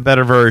 you got the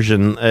better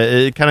version.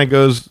 It kind of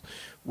goes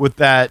with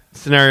that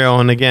scenario,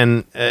 and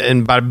again,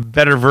 and by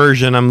better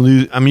version, I'm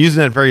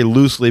using that very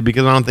loosely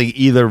because I don't think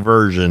either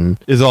version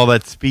is all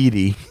that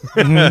speedy.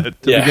 to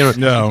Yeah. begin with.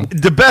 No.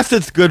 The best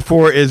it's good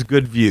for is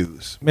good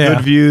views. Yeah.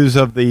 Good views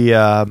of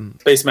the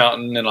Space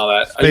Mountain and all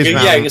that. Space Yeah,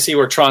 Mountain. you can see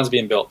where Tron's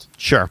being built.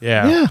 sure.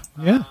 Yeah.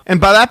 Yeah.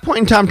 And by that point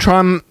in time,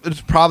 Tron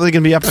is probably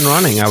going to be up and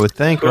running. I would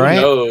think, Who right?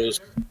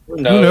 knows? Who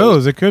knows? Who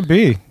knows? It could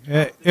be.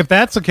 If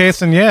that's the case,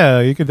 then yeah,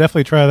 you could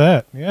definitely try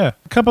that. Yeah.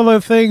 A couple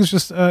of things,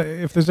 just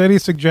if there's any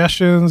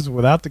suggestions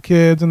without the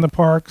kids in the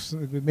parks,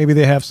 maybe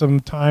they have some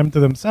time to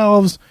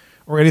themselves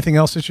or anything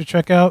else they should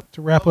check out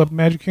to wrap up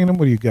Magic Kingdom.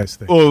 What do you guys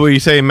think? Well, you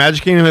say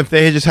Magic Kingdom if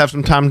they just have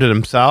some time to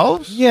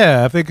themselves?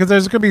 Yeah, because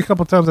there's going to be a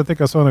couple of times I think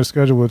I saw on their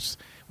schedule which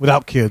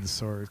without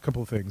kids or a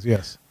couple of things,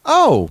 yes.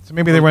 Oh, So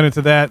maybe they run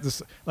into that,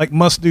 just like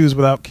must-dos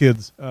without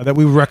kids that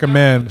we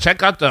recommend.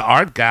 Check out the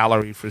art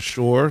gallery for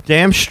sure.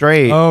 damn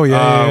straight. Oh,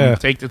 yeah.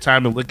 Take the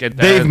time to look at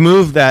that. They've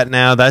moved that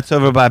now. That's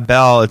over by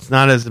Bell. It's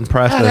not as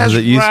impressive Yeah, as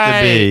that's it used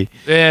right. to be.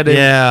 Yeah,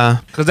 Yeah.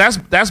 because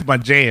that's my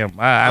jam.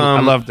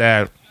 I love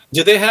that.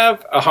 Do they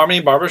have a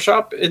Harmony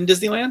Barbershop in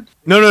Disneyland?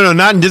 No,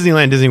 not in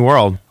Disneyland, Disney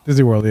World.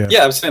 Disney World, yeah.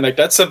 Yeah, I'm saying like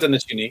that's something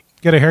that's unique.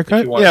 Get a haircut?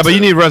 If you want Yeah, but to.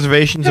 you need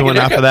reservations and Yeah,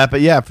 whatnot yeah. for that.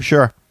 But yeah, for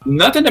sure.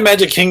 Nothing in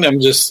Magic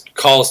Kingdom just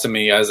calls to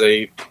me as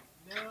a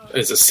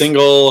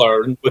single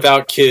or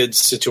without kids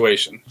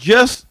situation.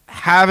 Just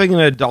having an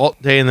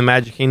adult day in the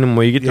Magic Kingdom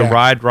where you get Yeah. to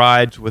ride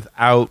rides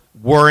without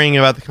worrying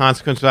about the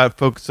consequences, without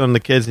focusing on the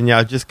kids, and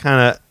just kind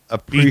of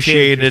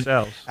appreciate it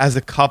yourselves. as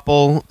a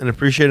couple and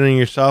appreciating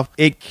yourself.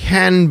 It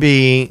can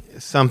be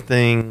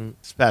something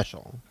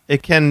special.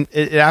 It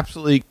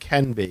absolutely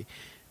can be.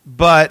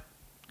 but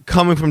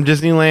coming from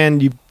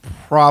Disneyland, you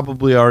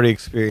probably already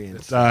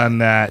experienced. Done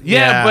that.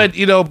 Yeah.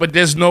 But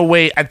there's no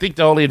way. I think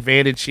the only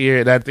advantage here,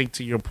 and I think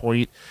to your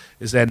point,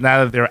 is that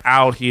now that they're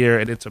out here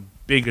and it's a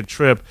bigger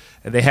trip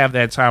and they have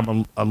that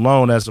time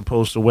alone as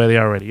opposed to where they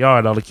already are.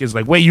 And all the kids are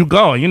like, where you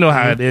going? You know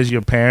how it is.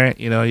 You're a parent.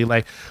 You know, you're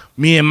like,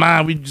 me and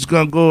mom, we just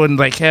going to go and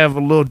like have a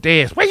little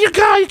dance. Where you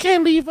go? You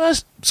can't leave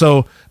us.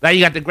 So now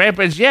you got the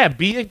grandparents. Yeah,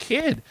 be a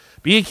kid.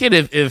 Be a kid.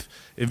 If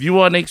you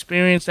want to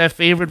experience that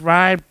favorite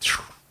ride,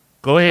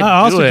 go ahead. I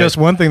also do it. just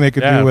one thing they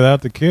could do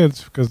without the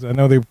kids, because I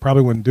know they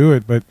probably wouldn't do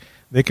it, but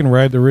they can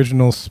ride the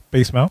original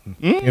Space Mountain.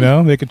 You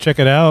know, they could check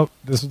it out.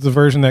 This is the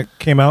version that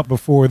came out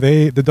before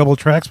the double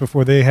tracks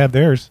before they had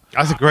theirs.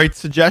 That's a great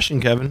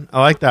suggestion, Kevin.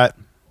 I like that.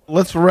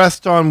 Let's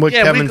rest on what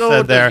Kevin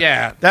said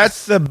there.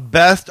 That's the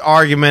best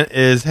argument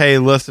is, hey,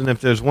 listen,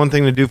 if there's one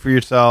thing to do for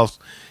yourselves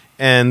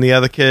and the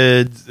other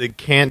kids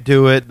can't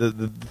do it, the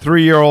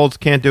 3-year-olds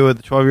can't do it,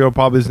 the 12-year-old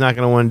probably is not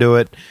going to want to do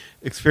it,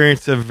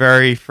 experience the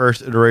very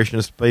first iteration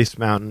of Space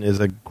Mountain is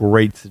a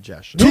great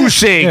suggestion.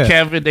 Touche,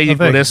 Kevin. There you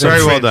go. That's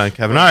very well done,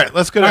 Kevin. All right,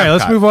 let's go to All right, Epcot.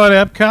 let's move on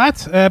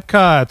to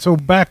Epcot. So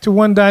back to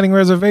one dining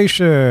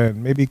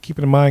reservation. Maybe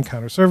keeping in mind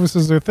counter service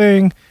is their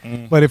thing,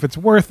 but if it's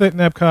worth it in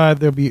Epcot,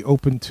 they'll be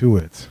open to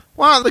it.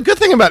 Well, the good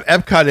thing about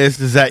Epcot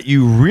is that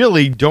you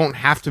really don't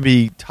have to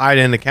be tied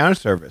into counter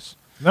service.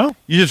 No?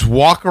 You just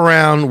walk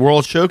around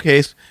World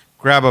Showcase,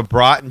 grab a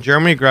brat in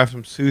Germany, grab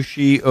some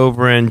sushi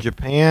over in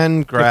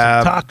Japan,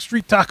 grab Get some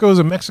street tacos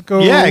in Mexico.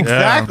 Yeah,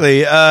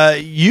 exactly.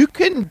 You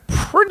can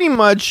pretty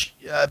much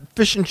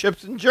fish and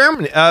chips in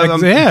Germany.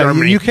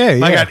 Germany. UK.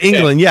 My God,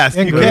 England. Yes,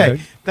 England. UK.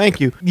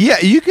 Thank you. Yeah,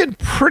 you can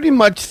pretty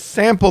much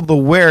sample the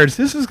wares.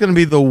 This is going to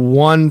be the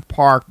one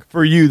park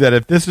for you that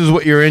if this is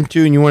what you're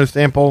into and you want to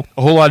sample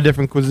a whole lot of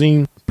different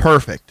cuisine,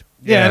 perfect.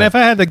 Yeah, and if I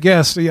had to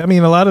guess, I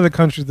mean, a lot of the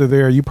countries that are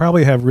there, you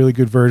probably have really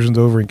good versions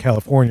over in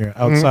California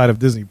outside of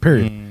Disney,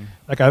 period.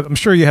 Like, I'm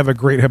sure you have a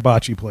great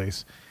hibachi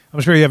place. I'm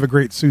sure you have a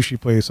great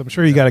sushi place. I'm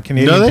sure you got a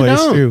Canadian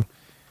place, too.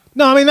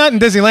 No, I mean, not in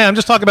Disneyland. I'm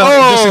just talking about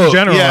just in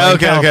general. Yeah, in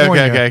okay.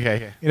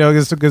 California. You know,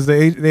 because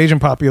the Asian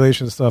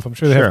population and stuff, I'm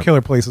sure they have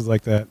killer places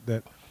like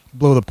that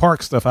blow the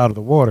park stuff out of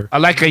the water. I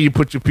like how you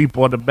put your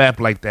people on the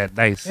map like that.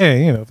 Nice. Yeah,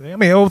 you know. I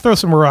mean, we'll throw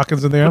some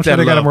Moroccans in there. I'm sure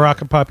they got a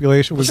Moroccan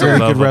population with very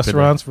good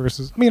restaurants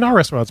versus... I mean, our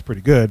restaurant's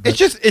pretty good. It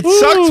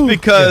sucks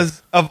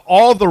because of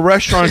all the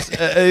restaurants.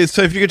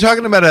 So if you're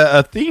talking about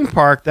a theme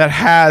park that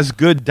has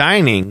good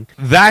dining,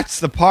 that's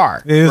the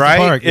park, it is right?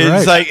 The park.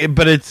 It's like,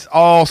 but it's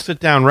all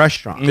sit-down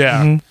restaurants.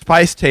 Yeah.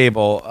 Spice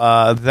Table,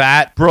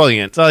 that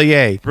brilliant.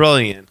 Cellier,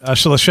 brilliant.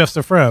 Chefs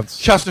de France.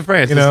 Chefs de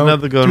France, You that's know,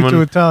 another good Tutto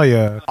one.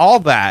 Italia. All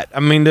that. I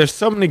mean, there's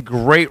so many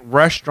great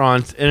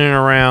restaurants in and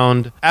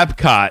around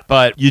Epcot,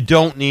 but you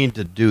don't need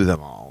to do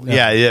them all.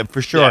 Yeah,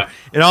 for sure. Yeah.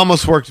 It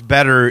almost works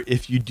better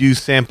if you do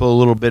sample a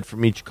little bit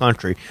from each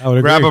country. I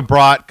would Grab agree. a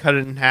brat, cut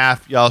it in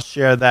half. Y'all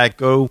share that.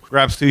 Go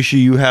grab sushi.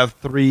 You have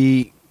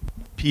 3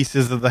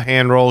 pieces of the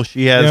hand roll.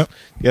 She has.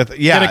 Get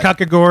a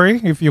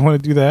kakigori if you want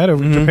to do that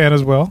over in Japan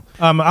as well.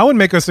 I would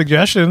make a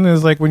suggestion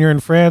is like when you're in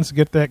France,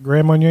 get that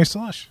Grand Marnier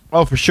slush.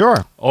 Oh, for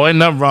sure. Oh, ain't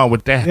nothing wrong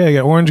with that. Yeah, you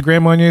got orange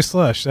Grand Marnier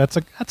slush. That's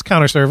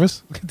counter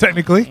service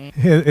technically.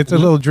 It's a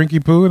little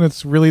drinky poo and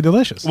it's really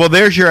delicious. Well,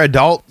 there's your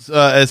adult.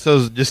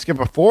 So just skip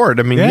it forward.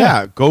 I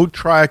mean, go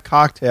try a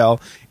cocktail.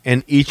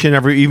 And each and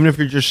every, even if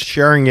you're just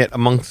sharing it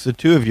amongst the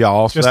two of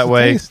y'all, so Just that the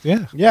way, taste,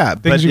 yeah.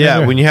 But you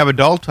can do. when you have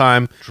adult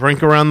time,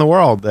 drink around the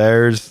world.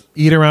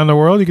 Eat around the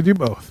world, you can do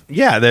both.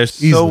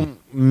 There's Easily. so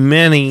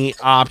many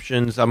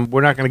options.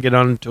 We're not going to get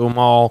into them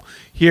all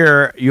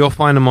here. You'll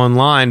find them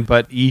online,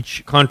 but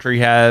each country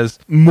has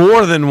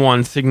more than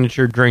one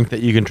signature drink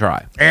that you can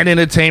try. And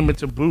entertainment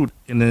to boot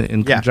in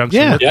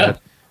conjunction with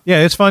that. Yeah,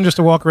 it's fun just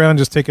to walk around,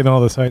 just taking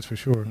all the sights for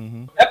sure.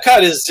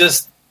 Epcot is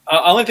just.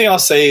 Only thing I'll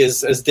say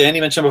is, as Danny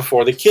mentioned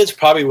before, the kids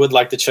probably would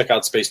like to check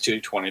out Space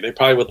 220. They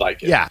probably would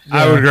like it. Yeah,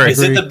 I would agree. Is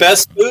it the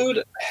best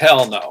food?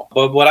 Hell no.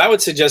 But what I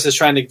would suggest is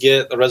trying to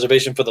get a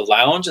reservation for the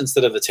lounge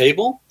instead of the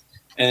table.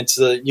 And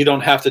you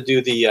don't have to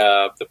do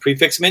the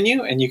prefix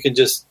menu, and you can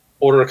just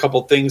order a couple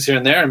things here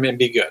and there and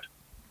be good.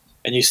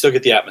 And you still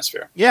get the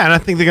atmosphere. Yeah, and I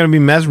think they're going to be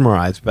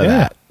mesmerized by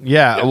that.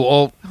 Yeah,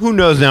 well, who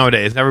knows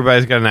nowadays?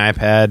 Everybody's got an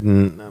iPad,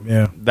 and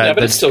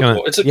but it's still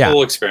cool. It's a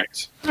cool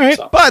experience. All right.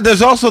 So. But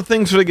there's also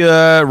things like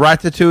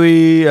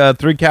Ratatouille,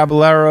 Three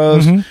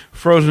Caballeros,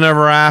 Frozen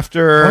Ever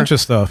After. A bunch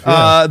of stuff.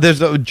 Yeah.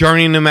 There's a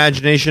Journey in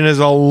Imagination. There's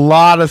a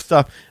lot of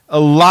stuff.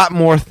 A lot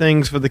more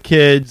things for the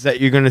kids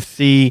that you're going to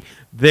see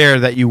there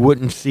that you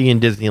wouldn't see in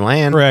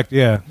Disneyland. Correct,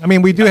 yeah. I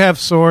mean, we do have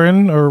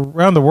Soarin'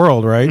 around the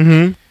world, right?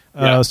 Mm-hmm.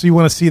 So you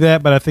want to see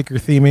that, but I think your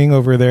theming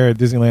over there at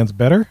Disneyland's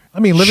better. I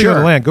mean, Living in the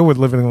Land. Go with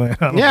Living in the Land.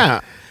 I don't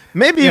know.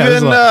 Maybe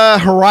even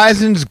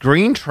Horizon's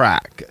Green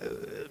Track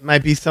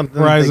might be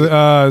something.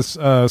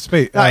 Horizon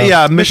Space.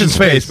 Mission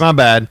Space. My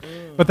bad.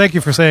 But thank you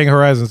for saying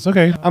Horizons.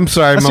 Okay. I'm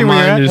sorry, my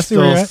mind is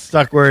still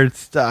stuck where it's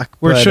stuck.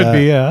 Where it should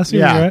be, yeah. I see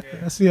where you're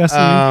at. I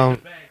see.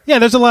 Yeah,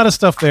 there's a lot of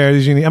stuff there.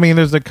 I mean,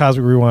 there's the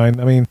Cosmic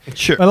Rewind. I mean,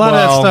 a lot of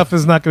that stuff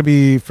is not going to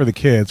be for the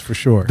kids, for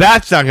sure.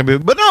 That's not going to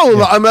be. But no,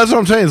 that's what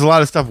I'm saying. Is a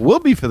lot of stuff will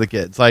be for the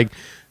kids. Like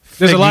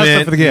There's a lot of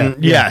stuff Figment,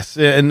 for the game. Yes,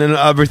 and then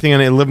everything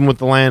in it, Living with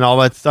the Land, all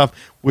that stuff,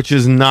 which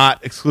is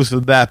not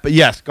exclusive to that. But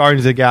yes,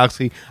 Guardians of the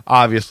Galaxy,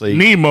 obviously.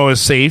 Nemo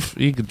is safe.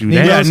 You could do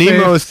that. Yeah, Nemo's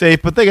Nemo is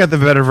safe, but they got the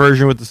better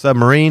version with the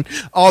submarine.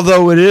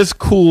 Although it is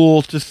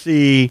cool to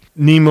see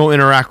Nemo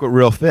interact with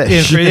real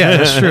fish. Yeah,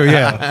 that's true.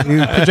 Yeah,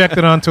 you project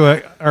it onto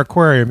our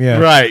aquarium. Yeah,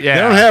 Right. Yeah.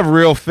 They don't have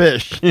real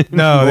fish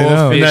No, they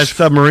don't. in that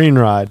submarine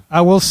ride.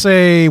 I will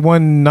say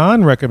one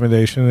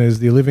non-recommendation is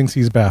the Living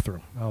Seas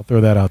bathroom. I'll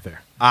throw that out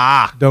there.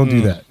 Don't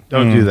do that.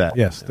 Don't do that.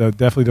 Yes,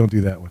 definitely don't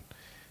do that one.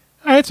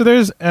 All right, so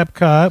there's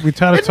Epcot. We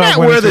tried to Isn't talk that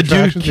one where of the dude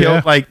attractions, killed,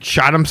 yeah. like,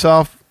 shot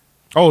himself?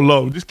 Oh,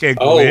 no. This can't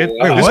go Oh, in.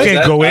 wow. This What?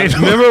 can't go in.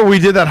 Remember we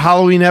did that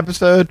Halloween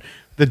episode?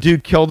 The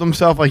dude killed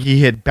himself, like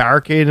he had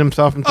barricaded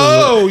himself into,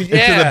 into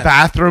yeah. the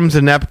bathrooms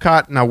in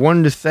Epcot. And I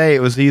wanted to say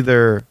it was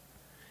either,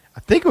 I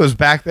think it was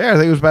back there. I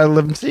think it was by the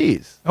Living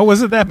Seas. Oh,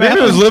 was it that bad?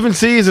 Maybe it was Living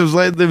Seas. It was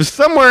like there was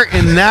somewhere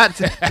in that.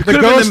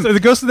 the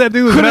ghost of that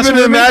dude was could have messing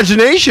been an with me?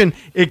 imagination.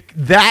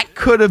 That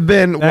could have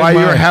been That why you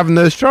were might- having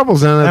those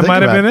troubles. That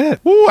might have been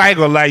it. Ooh, I ain't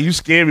gonna lie. You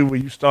scared me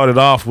when you started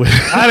off with.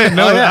 I didn't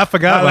know that. I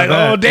forgot I'm about like,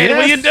 that. oh, Danny,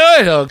 what you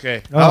doing?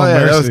 Okay. Oh, yeah,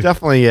 that was mercy.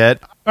 definitely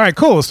it. All right,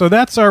 cool. So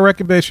that's our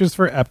recommendations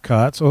for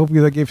Epcot. So hopefully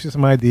that gives you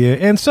some idea.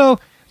 And so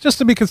just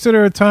to be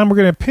considerate of time, we're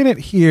going to pin it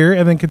here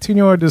and then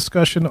continue our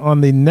discussion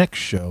on the next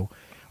show.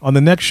 On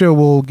the next show,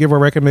 we'll give our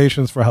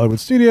recommendations for Hollywood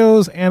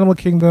Studios, Animal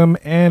Kingdom,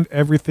 and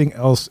everything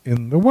else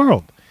in the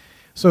world.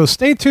 So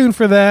stay tuned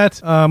for that.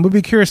 We'll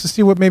be curious to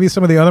see what maybe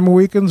some of the other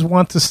Mohicans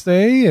want to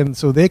stay, and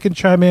so they can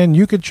chime in,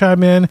 you can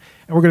chime in,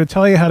 and we're going to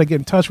tell you how to get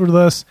in touch with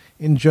us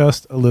in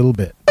just a little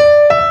bit.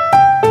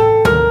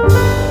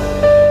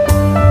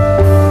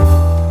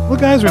 Well,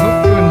 guys, we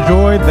hope you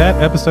enjoyed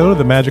that episode of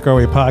the Magic Our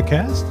Way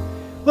podcast.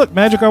 Look,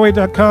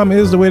 magicourway.com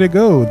is the way to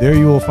go. There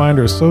you will find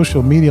our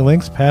social media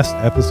links, past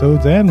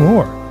episodes, and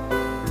more.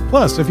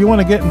 Plus, if you want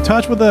to get in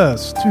touch with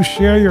us to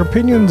share your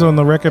opinions on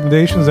the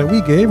recommendations that we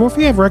gave, or if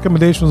you have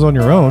recommendations on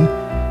your own,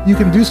 you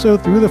can do so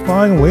through the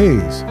following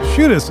ways.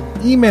 Shoot us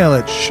an email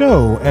at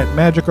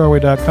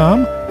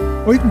show@magicourway.com,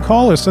 or you can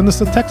call or send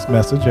us a text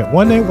message at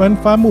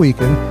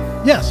 1-815-MOHICAN.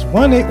 Yes,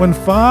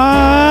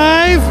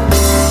 1-815...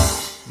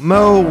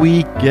 Mo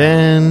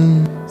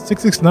Weekend.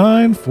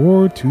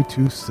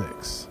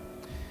 669-4226.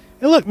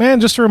 And look, man,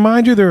 just to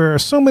remind you, there are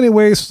so many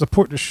ways to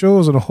support the show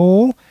as a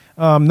whole.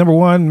 Number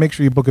one, make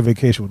sure you book a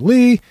vacation with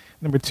Lee.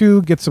 Number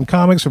two, get some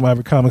comics from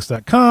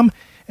ivorycomics.com.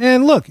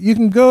 And look, you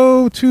can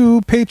go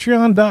to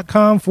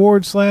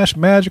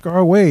patreon.com/Magic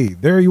Our Way.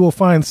 There you will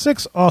find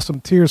 6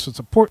 awesome tiers to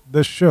support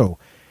this show.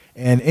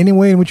 And any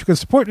way in which you can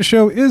support the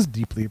show is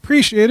deeply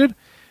appreciated.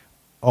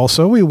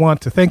 Also, we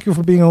want to thank you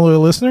for being a loyal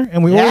listener,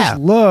 and we always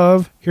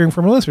love hearing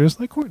from our listeners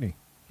like Courtney,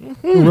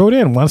 who wrote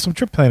in, wanted some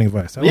trip planning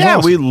advice. That was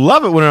awesome. We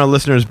love it when our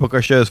listeners book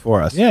our shows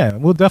for us. Yeah,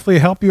 we'll definitely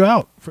help you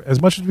out for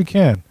as much as we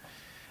can.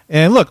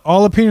 And look,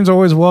 all opinions are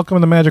always welcome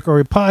in the Magic Our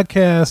Way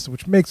podcast,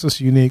 which makes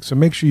us unique, so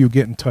make sure you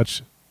get in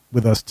touch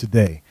with us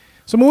today.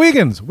 So,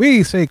 Mohicans,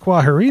 we say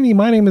Kwaherini.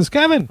 My name is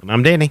Kevin. And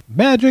I'm Danny.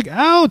 Magic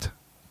out.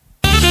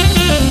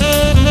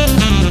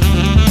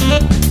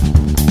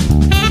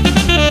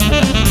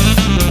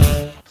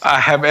 I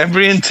have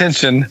every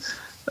intention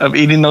of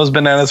eating those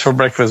bananas for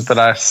breakfast, but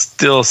I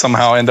still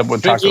somehow end up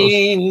with tacos.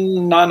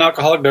 Drinking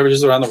non-alcoholic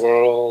beverages around the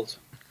world.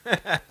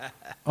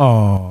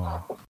 Oh.